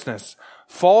righteousness.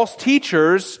 False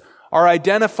teachers are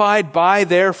identified by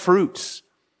their fruits.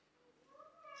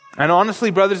 And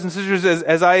honestly, brothers and sisters,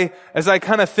 as I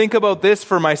kind of think about this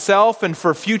for myself and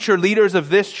for future leaders of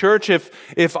this church,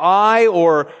 if I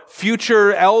or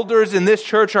future elders in this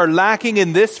church are lacking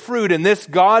in this fruit, in this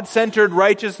God-centered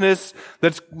righteousness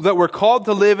that we're called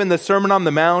to live in the Sermon on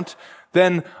the Mount,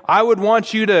 then I would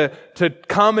want you to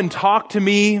come and talk to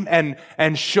me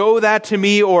and show that to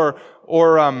me or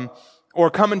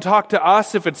come and talk to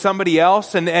us if it's somebody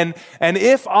else. And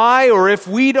if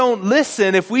we don't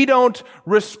listen, if we don't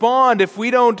respond, if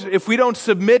we don't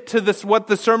submit to this, what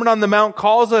the Sermon on the Mount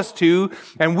calls us to,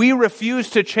 and we refuse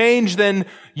to change, then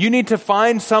you need to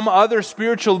find some other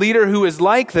spiritual leader who is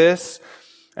like this,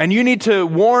 and you need to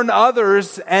warn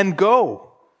others and go.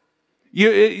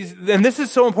 And this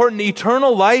is so important.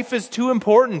 Eternal life is too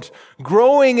important.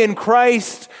 Growing in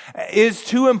Christ is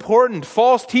too important.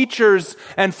 False teachers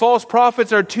and false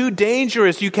prophets are too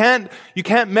dangerous. You can't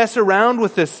mess around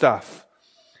with this stuff.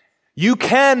 You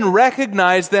can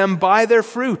recognize them by their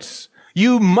fruits.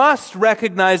 You must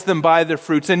recognize them by their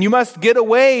fruits, and you must get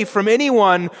away from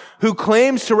anyone who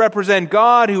claims to represent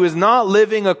God who is not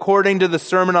living according to the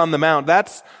Sermon on the Mount.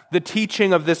 That's the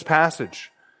teaching of this passage.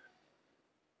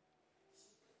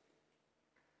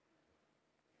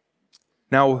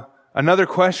 Now, another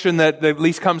question that at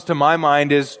least comes to my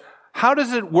mind is, how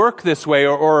does it work this way?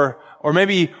 Or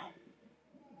maybe,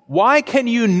 why can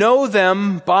you know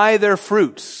them by their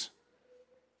fruits?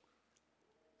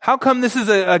 How come this is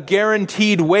a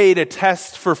guaranteed way to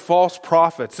test for false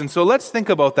prophets? And so let's think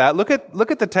about that. Look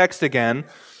at the text again.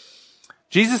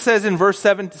 Jesus says in verse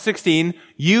 16,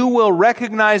 "You will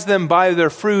recognize them by their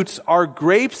fruits. Are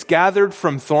grapes gathered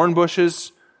from thorn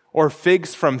bushes or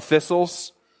figs from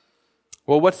thistles?"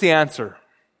 Well, what's the answer?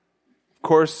 Of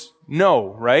course,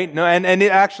 no, right? No, and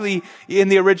it actually, in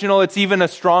the original, it's even a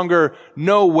stronger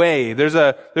no way. There's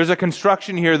a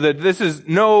construction here that this is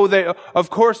no, of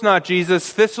course not,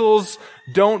 Jesus. Thistles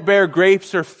don't bear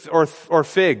grapes or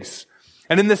figs.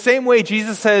 And in the same way,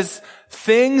 Jesus says,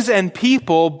 things and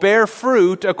people bear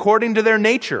fruit according to their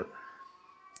nature.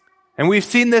 And we've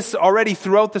seen this already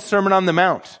throughout the Sermon on the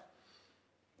Mount.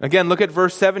 Again, look at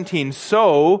verse 17.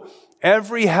 "So,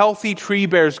 every healthy tree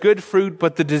bears good fruit,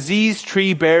 but the diseased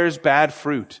tree bears bad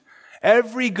fruit."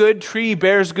 Every good tree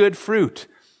bears good fruit.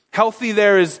 Healthy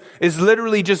there is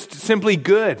literally just simply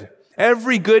good.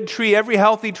 Every good tree, every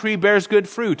healthy tree bears good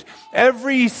fruit.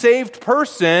 Every saved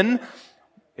person,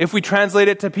 if we translate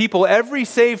it to people, every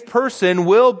saved person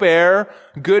will bear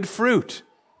good fruit.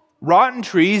 Rotten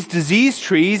trees, diseased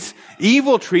trees,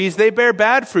 evil trees, they bear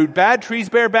bad fruit. Bad trees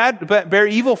bear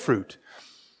evil fruit.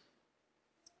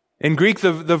 In Greek,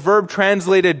 the verb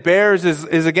translated bears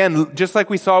is again, just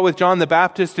like we saw with John the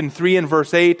Baptist in 3 and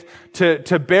verse 8,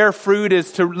 to bear fruit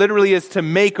is to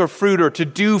make a fruit or to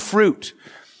do fruit.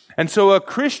 And so a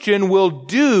Christian will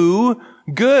do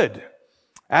good,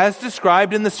 as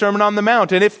described in the Sermon on the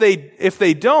Mount. And if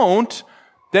they don't,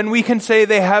 then we can say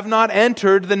they have not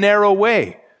entered the narrow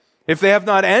way. If they have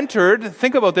not entered,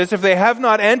 think about this, if they have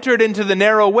not entered into the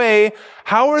narrow way,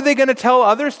 how are they going to tell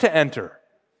others to enter?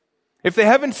 If they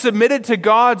haven't submitted to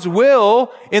God's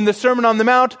will in the Sermon on the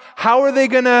Mount, how are they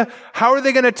going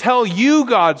to tell you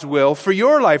God's will for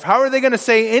your life? How are they going to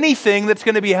say anything that's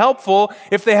going to be helpful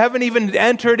if they haven't even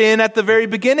entered in at the very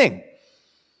beginning?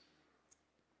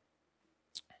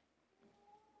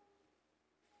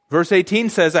 Verse 18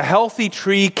 says, a healthy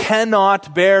tree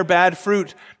cannot bear bad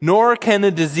fruit, nor can a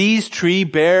diseased tree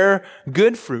bear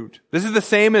good fruit. This is the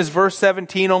same as verse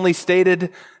 17, only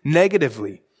stated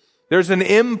negatively. There's an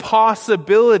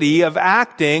impossibility of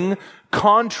acting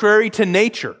contrary to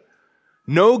nature.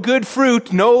 No good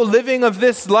fruit, no living of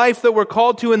this life that we're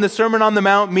called to in the Sermon on the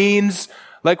Mount means,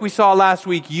 like we saw last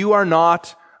week, you are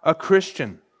not a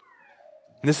Christian.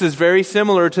 This is very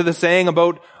similar to the saying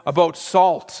about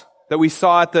salt that we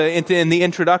saw in the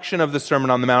introduction of the Sermon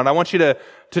on the Mount. I want you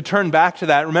to turn back to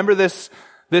that. Remember this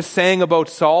saying about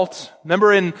salt?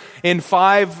 Remember in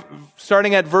 5,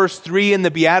 starting at verse 3 in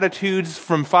the Beatitudes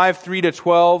from 5:3 to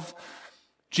 12,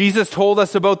 Jesus told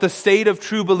us about the state of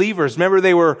true believers. Remember,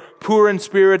 they were poor in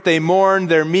spirit, they mourn,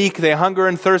 they're meek, they hunger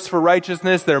and thirst for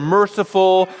righteousness, they're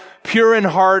merciful, pure in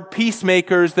heart,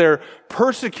 peacemakers, they're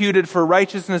persecuted for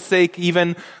righteousness' sake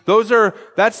even.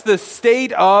 That's the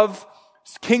state of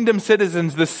kingdom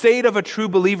citizens, the state of a true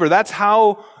believer. That's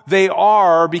how they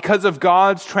are because of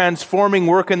God's transforming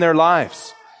work in their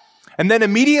lives. And then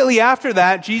immediately after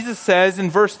that, Jesus says in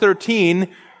verse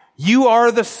 13, you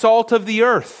are the salt of the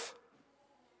earth.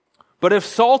 But if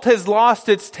salt has lost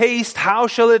its taste, how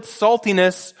shall its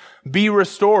saltiness be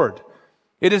restored?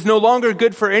 It is no longer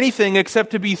good for anything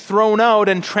except to be thrown out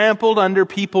and trampled under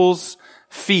people's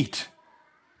feet.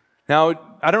 Now,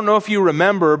 I don't know if you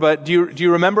remember, but do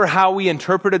you remember how we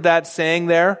interpreted that saying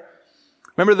there?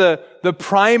 Remember the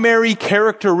primary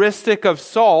characteristic of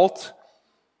salt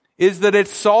is that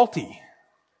it's salty.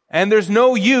 And there's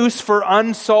no use for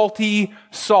unsalty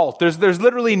salt. There's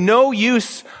literally no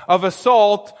use of a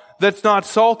salt that's not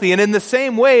salty. And in the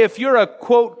same way, if you're a,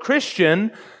 quote,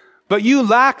 Christian, but you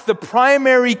lack the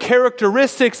primary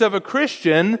characteristics of a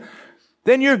Christian,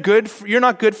 then you're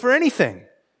not good for anything.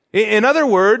 In other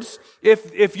words,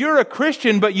 if you're a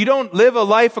Christian, but you don't live a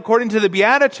life according to the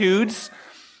Beatitudes,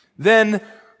 then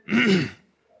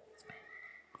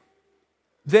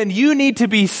you need to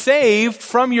be saved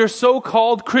from your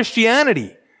so-called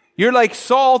Christianity. You're like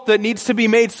salt that needs to be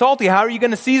made salty. How are you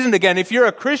going to season it again? If you're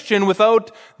a Christian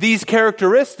without these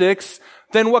characteristics,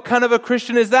 then what kind of a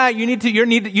Christian is that? You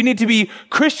need to be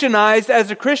Christianized as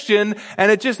a Christian,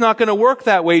 and it's just not going to work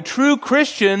that way. True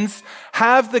Christians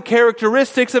have the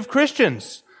characteristics of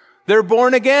Christians. They're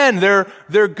born again.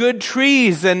 They're good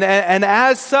trees, and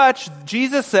as such,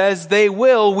 Jesus says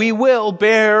we will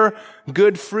bear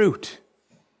good fruit.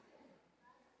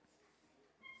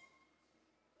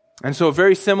 And so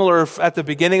very similar at the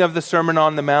beginning of the Sermon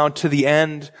on the Mount to the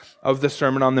end of the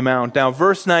Sermon on the Mount. Now,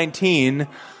 verse 19,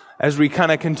 as we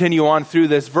kind of continue on through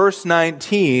this, verse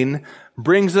 19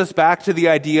 brings us back to the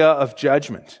idea of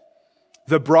judgment.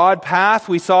 The broad path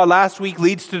we saw last week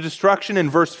leads to destruction in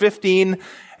verse 15,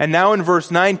 and now in verse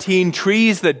 19,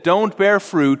 trees that don't bear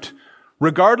fruit,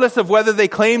 regardless of whether they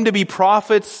claim to be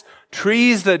prophets,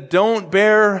 trees that don't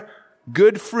bear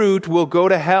good fruit will go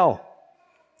to hell.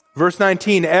 Verse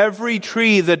 19, every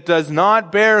tree that does not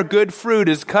bear good fruit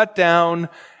is cut down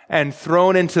and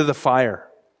thrown into the fire.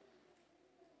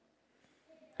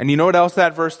 And you know what else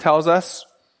that verse tells us?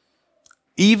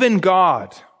 Even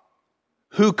God,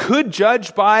 who could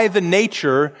judge by the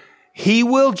nature, He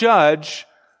will judge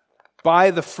by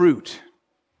the fruit.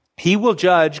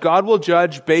 God will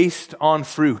judge based on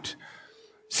fruit.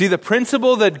 See, the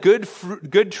principle that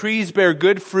good trees bear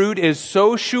good fruit is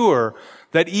so sure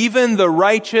that even the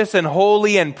righteous and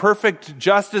holy and perfect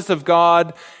justice of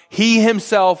God, He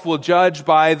Himself will judge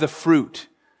by the fruit.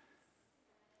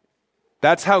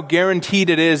 That's how guaranteed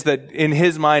it is that in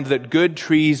His mind that good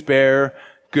trees bear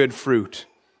good fruit.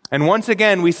 And once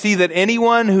again, we see that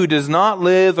anyone who does not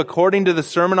live according to the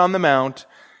Sermon on the Mount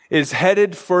is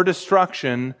headed for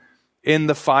destruction in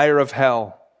the fire of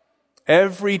hell.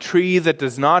 Every tree that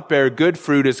does not bear good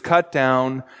fruit is cut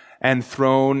down and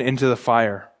thrown into the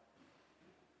fire.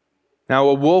 Now,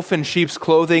 a wolf in sheep's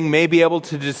clothing may be able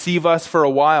to deceive us for a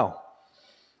while.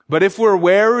 But if we're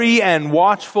wary and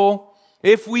watchful,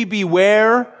 if we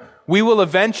beware, we will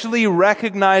eventually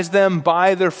recognize them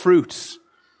by their fruits.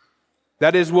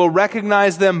 That is, we'll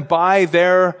recognize them by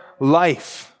their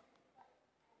life.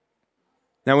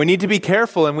 Now, we need to be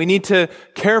careful, and we need to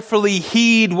carefully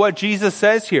heed what Jesus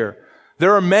says here.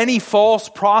 There are many false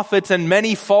prophets and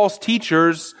many false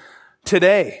teachers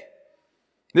today.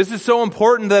 This is so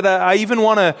important that I even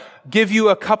want to give you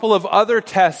a couple of other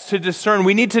tests to discern.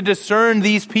 We need to discern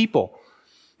these people.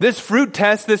 This fruit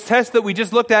test, this test that we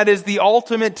just looked at, is the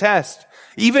ultimate test.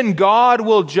 Even God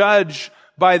will judge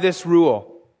by this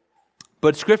rule.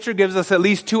 But Scripture gives us at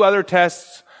least two other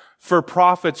tests for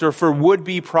prophets or for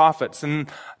would-be prophets. And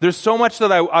there's so much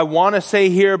that I want to say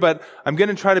here, but I'm going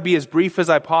to try to be as brief as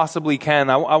I possibly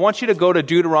can. I want you to go to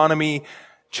Deuteronomy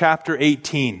chapter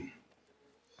 18.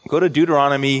 Go to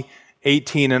Deuteronomy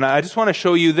 18, and I just want to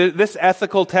show you this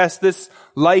ethical test, this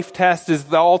life test is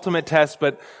the ultimate test,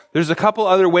 but there's a couple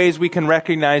other ways we can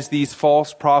recognize these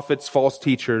false prophets, false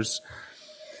teachers.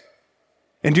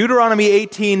 In Deuteronomy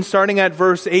 18, starting at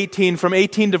verse 18, from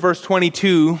 18 to verse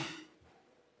 22,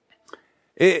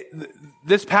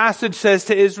 this passage says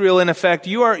to Israel, in effect,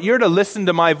 you're to listen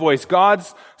to my voice.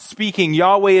 God's speaking.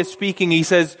 Yahweh is speaking. He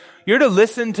says, you're to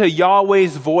listen to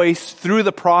Yahweh's voice through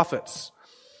the prophets.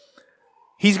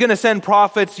 He's going to send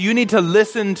prophets. You need to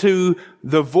listen to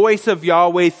the voice of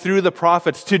Yahweh through the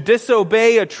prophets. To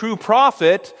disobey a true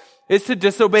prophet is to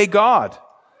disobey God.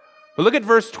 But look at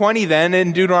verse 20 then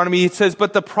in Deuteronomy. It says,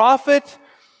 but the prophet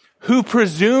who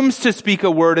presumes to speak a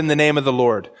word in the name of the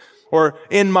Lord, or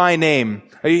in my name.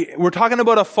 We're talking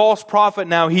about a false prophet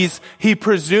now. He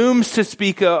presumes to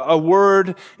speak a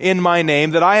word in my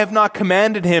name that I have not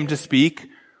commanded him to speak,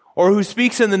 or who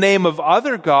speaks in the name of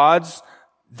other gods,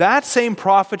 that same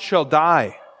prophet shall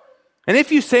die. And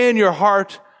if you say in your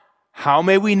heart, how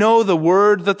may we know the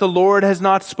word that the Lord has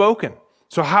not spoken?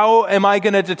 So how am I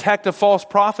going to detect a false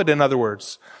prophet, in other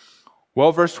words?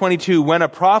 Well, verse 22, when a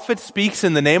prophet speaks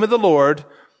in the name of the Lord,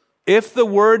 if the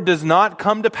word does not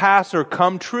come to pass or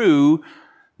come true,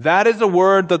 that is a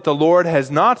word that the Lord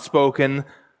has not spoken.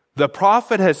 The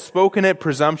prophet has spoken it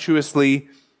presumptuously.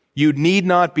 You need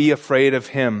not be afraid of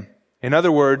him. In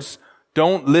other words,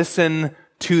 don't listen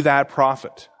to that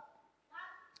prophet.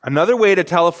 Another way to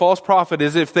tell a false prophet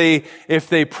is if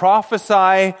they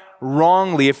prophesy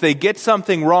wrongly, if they get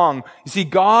something wrong. You see,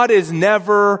 God is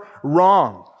never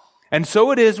wrong. And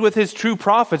so it is with his true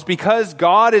prophets. Because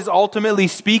God is ultimately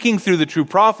speaking through the true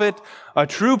prophet, a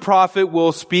true prophet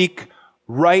will speak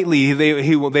rightly.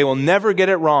 They will never get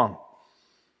it wrong.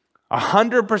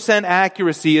 100%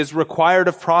 accuracy is required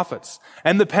of prophets.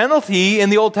 And the penalty in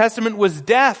the Old Testament was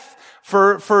death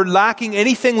for lacking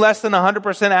anything less than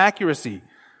 100% accuracy.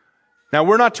 Now,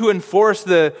 we're not to enforce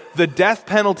the death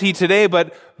penalty today,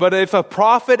 but if a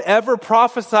prophet ever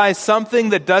prophesies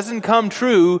something that doesn't come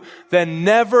true, then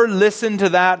never listen to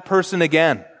that person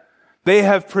again. They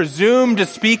have presumed to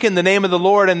speak in the name of the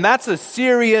Lord, and that's a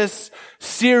serious,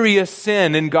 serious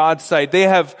sin in God's sight. They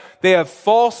have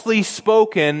falsely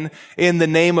spoken in the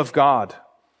name of God.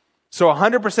 So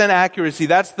 100% accuracy,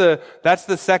 that's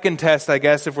the second test, I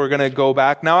guess, if we're going to go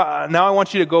back. Now I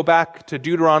want you to go back to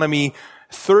Deuteronomy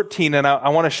 13, and I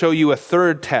want to show you a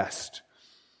third test.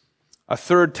 A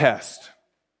third test.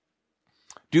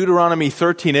 Deuteronomy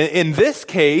 13. In this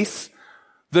case,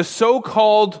 the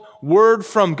so-called word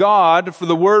from God, for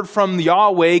the word from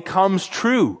Yahweh, comes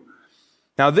true.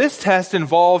 Now this test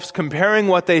involves comparing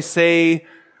what they say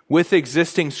with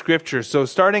existing scripture. So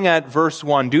starting at verse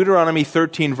 1, Deuteronomy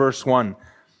 13, verse 1.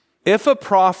 If a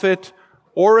prophet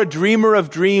or a dreamer of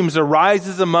dreams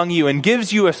arises among you and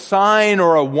gives you a sign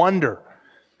or a wonder,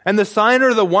 and the sign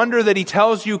or the wonder that he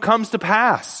tells you comes to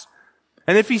pass,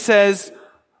 and if he says,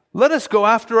 let us go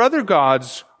after other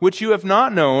gods which you have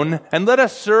not known, and let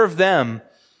us serve them,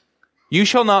 you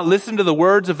shall not listen to the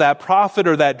words of that prophet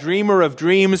or that dreamer of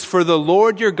dreams, for the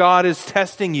Lord your God is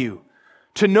testing you,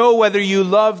 to know whether you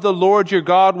love the Lord your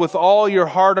God with all your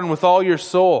heart and with all your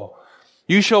soul.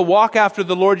 You shall walk after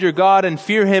the Lord your God and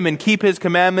fear him and keep his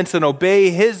commandments and obey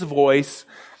his voice,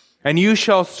 and you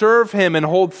shall serve him and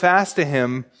hold fast to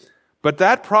him. But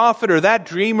that prophet or that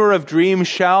dreamer of dreams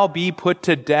shall be put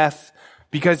to death,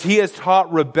 because he has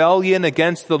taught rebellion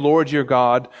against the Lord your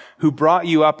God, who brought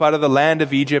you up out of the land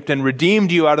of Egypt and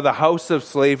redeemed you out of the house of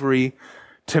slavery,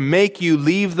 to make you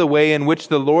leave the way in which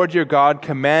the Lord your God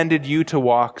commanded you to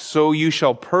walk, so you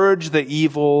shall purge the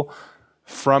evil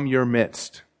from your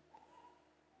midst.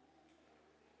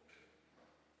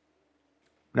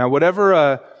 Now,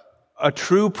 whatever a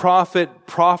true prophet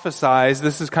prophesies,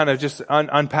 this is kind of just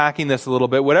unpacking this a little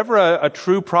bit, whatever a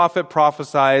true prophet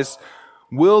prophesies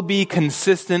will be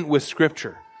consistent with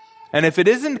Scripture. And if it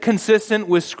isn't consistent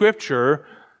with Scripture,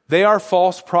 they are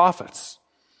false prophets.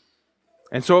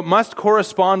 And so it must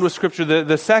correspond with Scripture.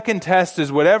 The second test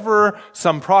is whatever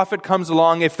some prophet comes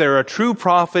along, if they're a true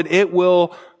prophet, it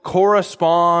will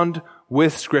correspond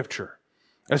with Scripture.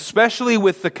 Especially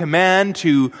with the command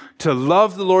to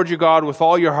love the Lord your God with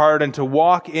all your heart and to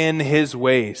walk in his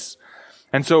ways.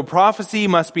 And so prophecy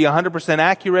must be 100%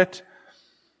 accurate.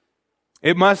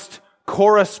 It must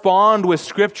correspond with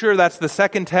Scripture. That's the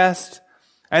second test.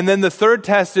 And then the third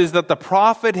test is that the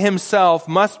prophet himself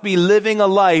must be living a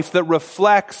life that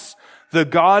reflects the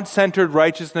God-centered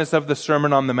righteousness of the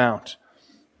Sermon on the Mount.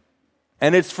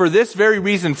 And it's for this very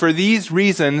reason, for these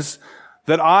reasons,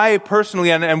 that I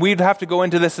personally, and we'd have to go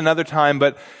into this another time,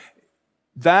 but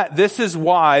this is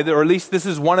why, or at least this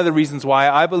is one of the reasons why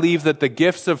I believe that the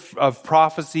gifts of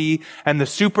prophecy and the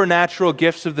supernatural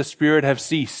gifts of the Spirit have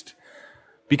ceased.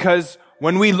 Because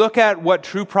when we look at what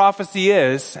true prophecy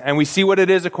is, and we see what it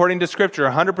is according to Scripture,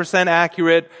 100%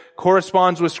 accurate,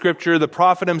 corresponds with Scripture, the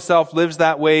prophet himself lives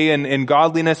that way in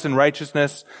godliness and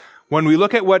righteousness. When we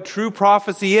look at what true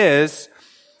prophecy is,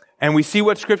 and we see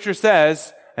what Scripture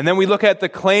says, and then we look at the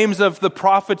claims of the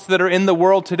prophets that are in the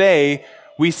world today,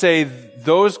 we say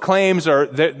those claims are,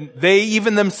 they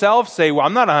even themselves say, well,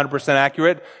 I'm not 100%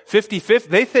 accurate.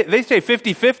 50-50, they say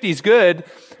 50-50 is good.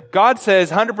 God says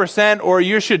 100% or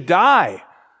you should die.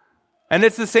 And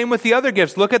it's the same with the other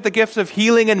gifts. Look at the gifts of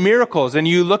healing and miracles, and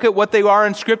you look at what they are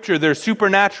in Scripture. They're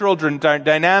supernatural,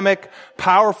 dynamic,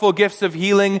 powerful gifts of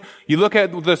healing. You look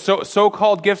at the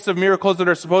so-called gifts of miracles that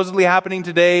are supposedly happening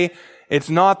today. It's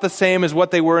not the same as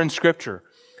what they were in Scripture.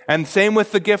 And same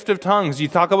with the gift of tongues. You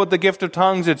talk about the gift of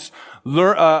tongues, it's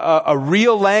a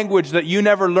real language that you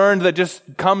never learned that just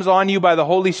comes on you by the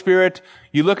Holy Spirit.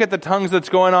 You look at the tongues that's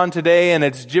going on today, and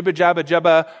it's jibba jabba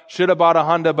jabba, shoulda bada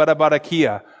honda bada bada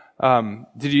kia. I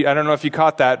don't know if you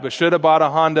caught that, but shoulda bada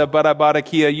honda bada bada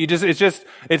kia.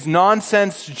 It's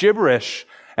nonsense gibberish.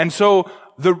 And so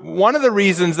one of the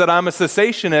reasons that I'm a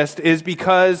cessationist is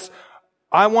because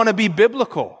I want to be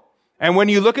biblical. And when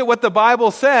you look at what the Bible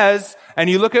says, and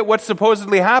you look at what's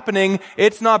supposedly happening,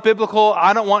 it's not biblical.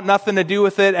 I don't want nothing to do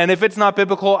with it. And if it's not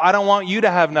biblical, I don't want you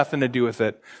to have nothing to do with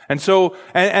it. And so,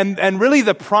 and really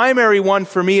the primary one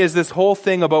for me is this whole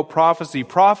thing about prophecy.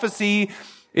 Prophecy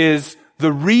is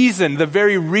the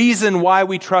very reason why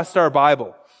we trust our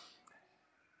Bible.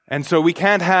 And so we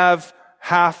can't have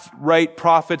half right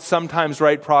prophets, sometimes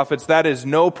right prophets. That is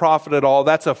no prophet at all.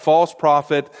 That's a false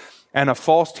prophet and a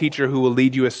false teacher who will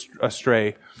lead you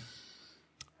astray.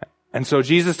 And so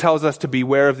Jesus tells us to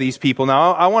beware of these people.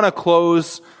 Now, I want to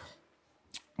close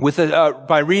with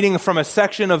by reading from a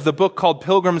section of the book called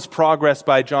Pilgrim's Progress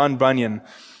by John Bunyan.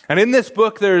 And in this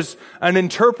book, there's an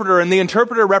interpreter, and the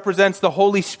interpreter represents the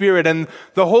Holy Spirit. And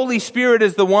the Holy Spirit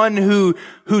is the one who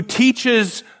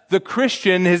teaches the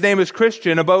Christian, his name is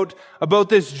Christian, about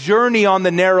this journey on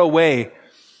the narrow way.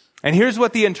 And here's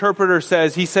what the interpreter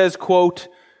says. He says, quote,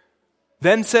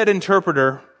 "Then said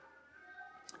interpreter,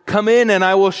 come in and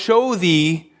I will show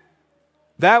thee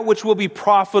that which will be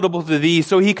profitable to thee.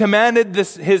 So he commanded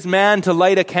his man to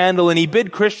light a candle, and he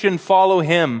bid Christian follow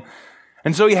him.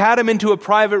 And so he had him into a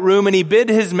private room, and he bid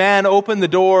his man open the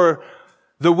door,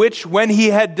 the which when he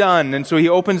had done," and so he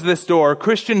opens this door,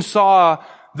 "Christian saw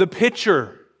the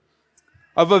picture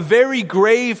of a very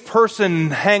grave person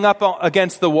hang up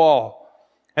against the wall."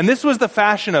 And this was the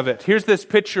fashion of it. Here's this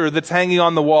picture that's hanging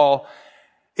on the wall.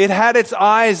 It had its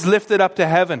eyes lifted up to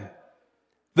heaven,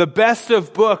 the best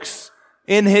of books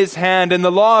in his hand, and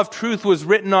the law of truth was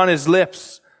written on his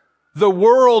lips. The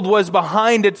world was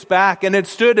behind its back, and it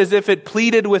stood as if it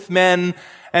pleaded with men,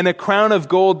 and a crown of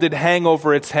gold did hang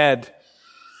over its head.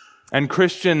 And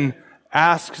Christian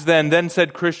asks then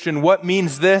said Christian, "What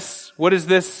means this? What is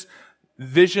this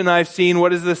vision I've seen?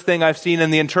 What is this thing I've seen?"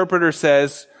 And the interpreter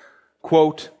says,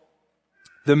 quote,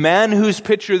 "The man whose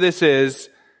picture this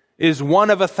is one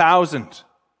of 1,000.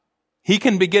 He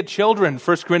can beget children,"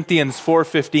 1 Corinthians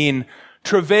 4:15,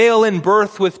 "travail in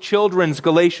birth with children's,"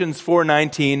 Galatians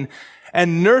 4:19,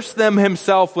 "and nurse them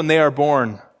himself when they are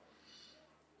born.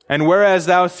 And whereas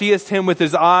thou seest him with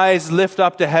his eyes lift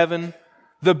up to heaven,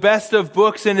 the best of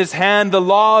books in his hand, the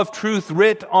law of truth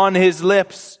writ on his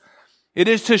lips, it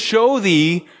is to show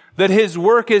thee that his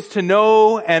work is to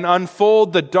know and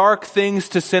unfold the dark things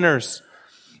to sinners.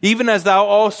 Even as thou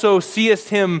also seest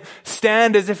him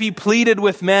stand as if he pleaded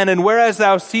with men, and whereas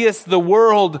thou seest the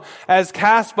world as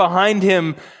cast behind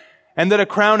him, and that a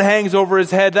crown hangs over his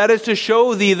head, that is to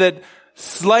show thee that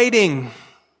slighting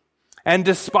and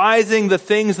despising the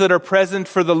things that are present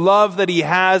for the love that he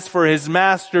has for his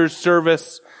master's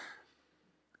service,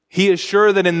 he is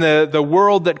sure that in the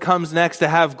world that comes next to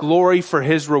have glory for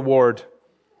his reward.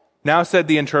 Now said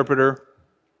the interpreter,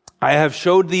 I have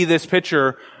showed thee this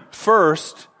picture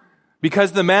first,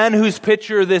 because the man whose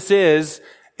picture this is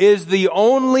the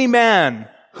only man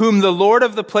whom the Lord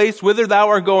of the place whither thou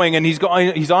art going, and he's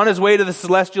on his way to the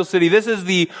celestial city. This is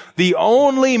the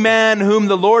only man whom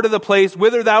the Lord of the place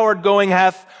whither thou art going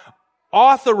hath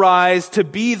authorized to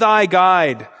be thy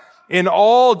guide in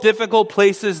all difficult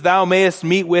places thou mayest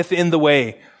meet with in the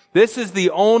way. This is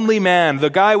the only man, the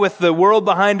guy with the world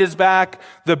behind his back,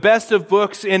 the best of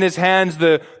books in his hands,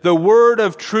 the word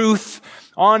of truth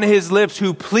on his lips,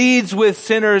 who pleads with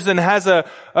sinners and has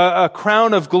a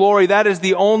crown of glory. That is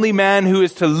the only man who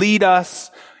is to lead us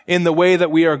in the way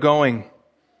that we are going.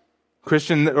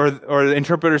 Christian or the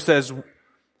interpreter says,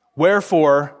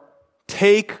 wherefore,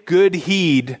 take good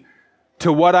heed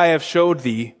to what I have showed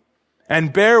thee,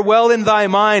 and bear well in thy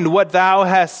mind what thou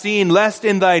hast seen, lest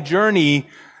in thy journey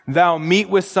thou meet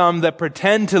with some that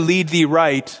pretend to lead thee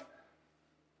right,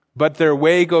 but their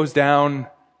way goes down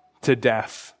to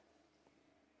death.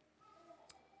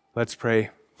 Let's pray.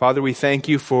 Father, we thank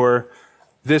you for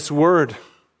this word,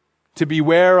 to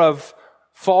beware of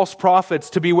false prophets,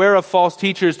 to beware of false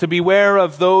teachers, to beware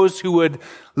of those who would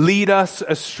lead us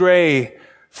astray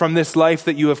from this life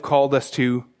that you have called us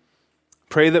to.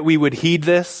 Pray that we would heed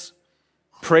this.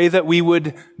 Pray that we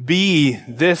would be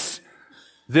this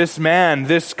man,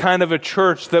 this kind of a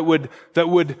church that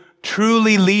would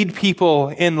truly lead people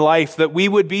in life, that we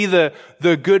would be the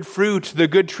good fruit, the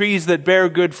good trees that bear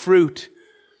good fruit.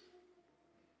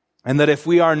 And that if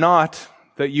we are not,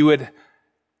 that you would,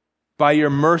 by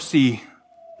your mercy,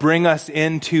 bring us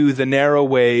into the narrow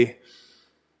way,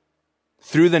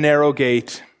 through the narrow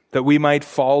gate, that we might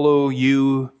follow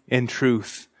you in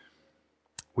truth.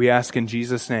 We ask in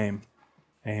Jesus' name,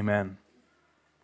 amen.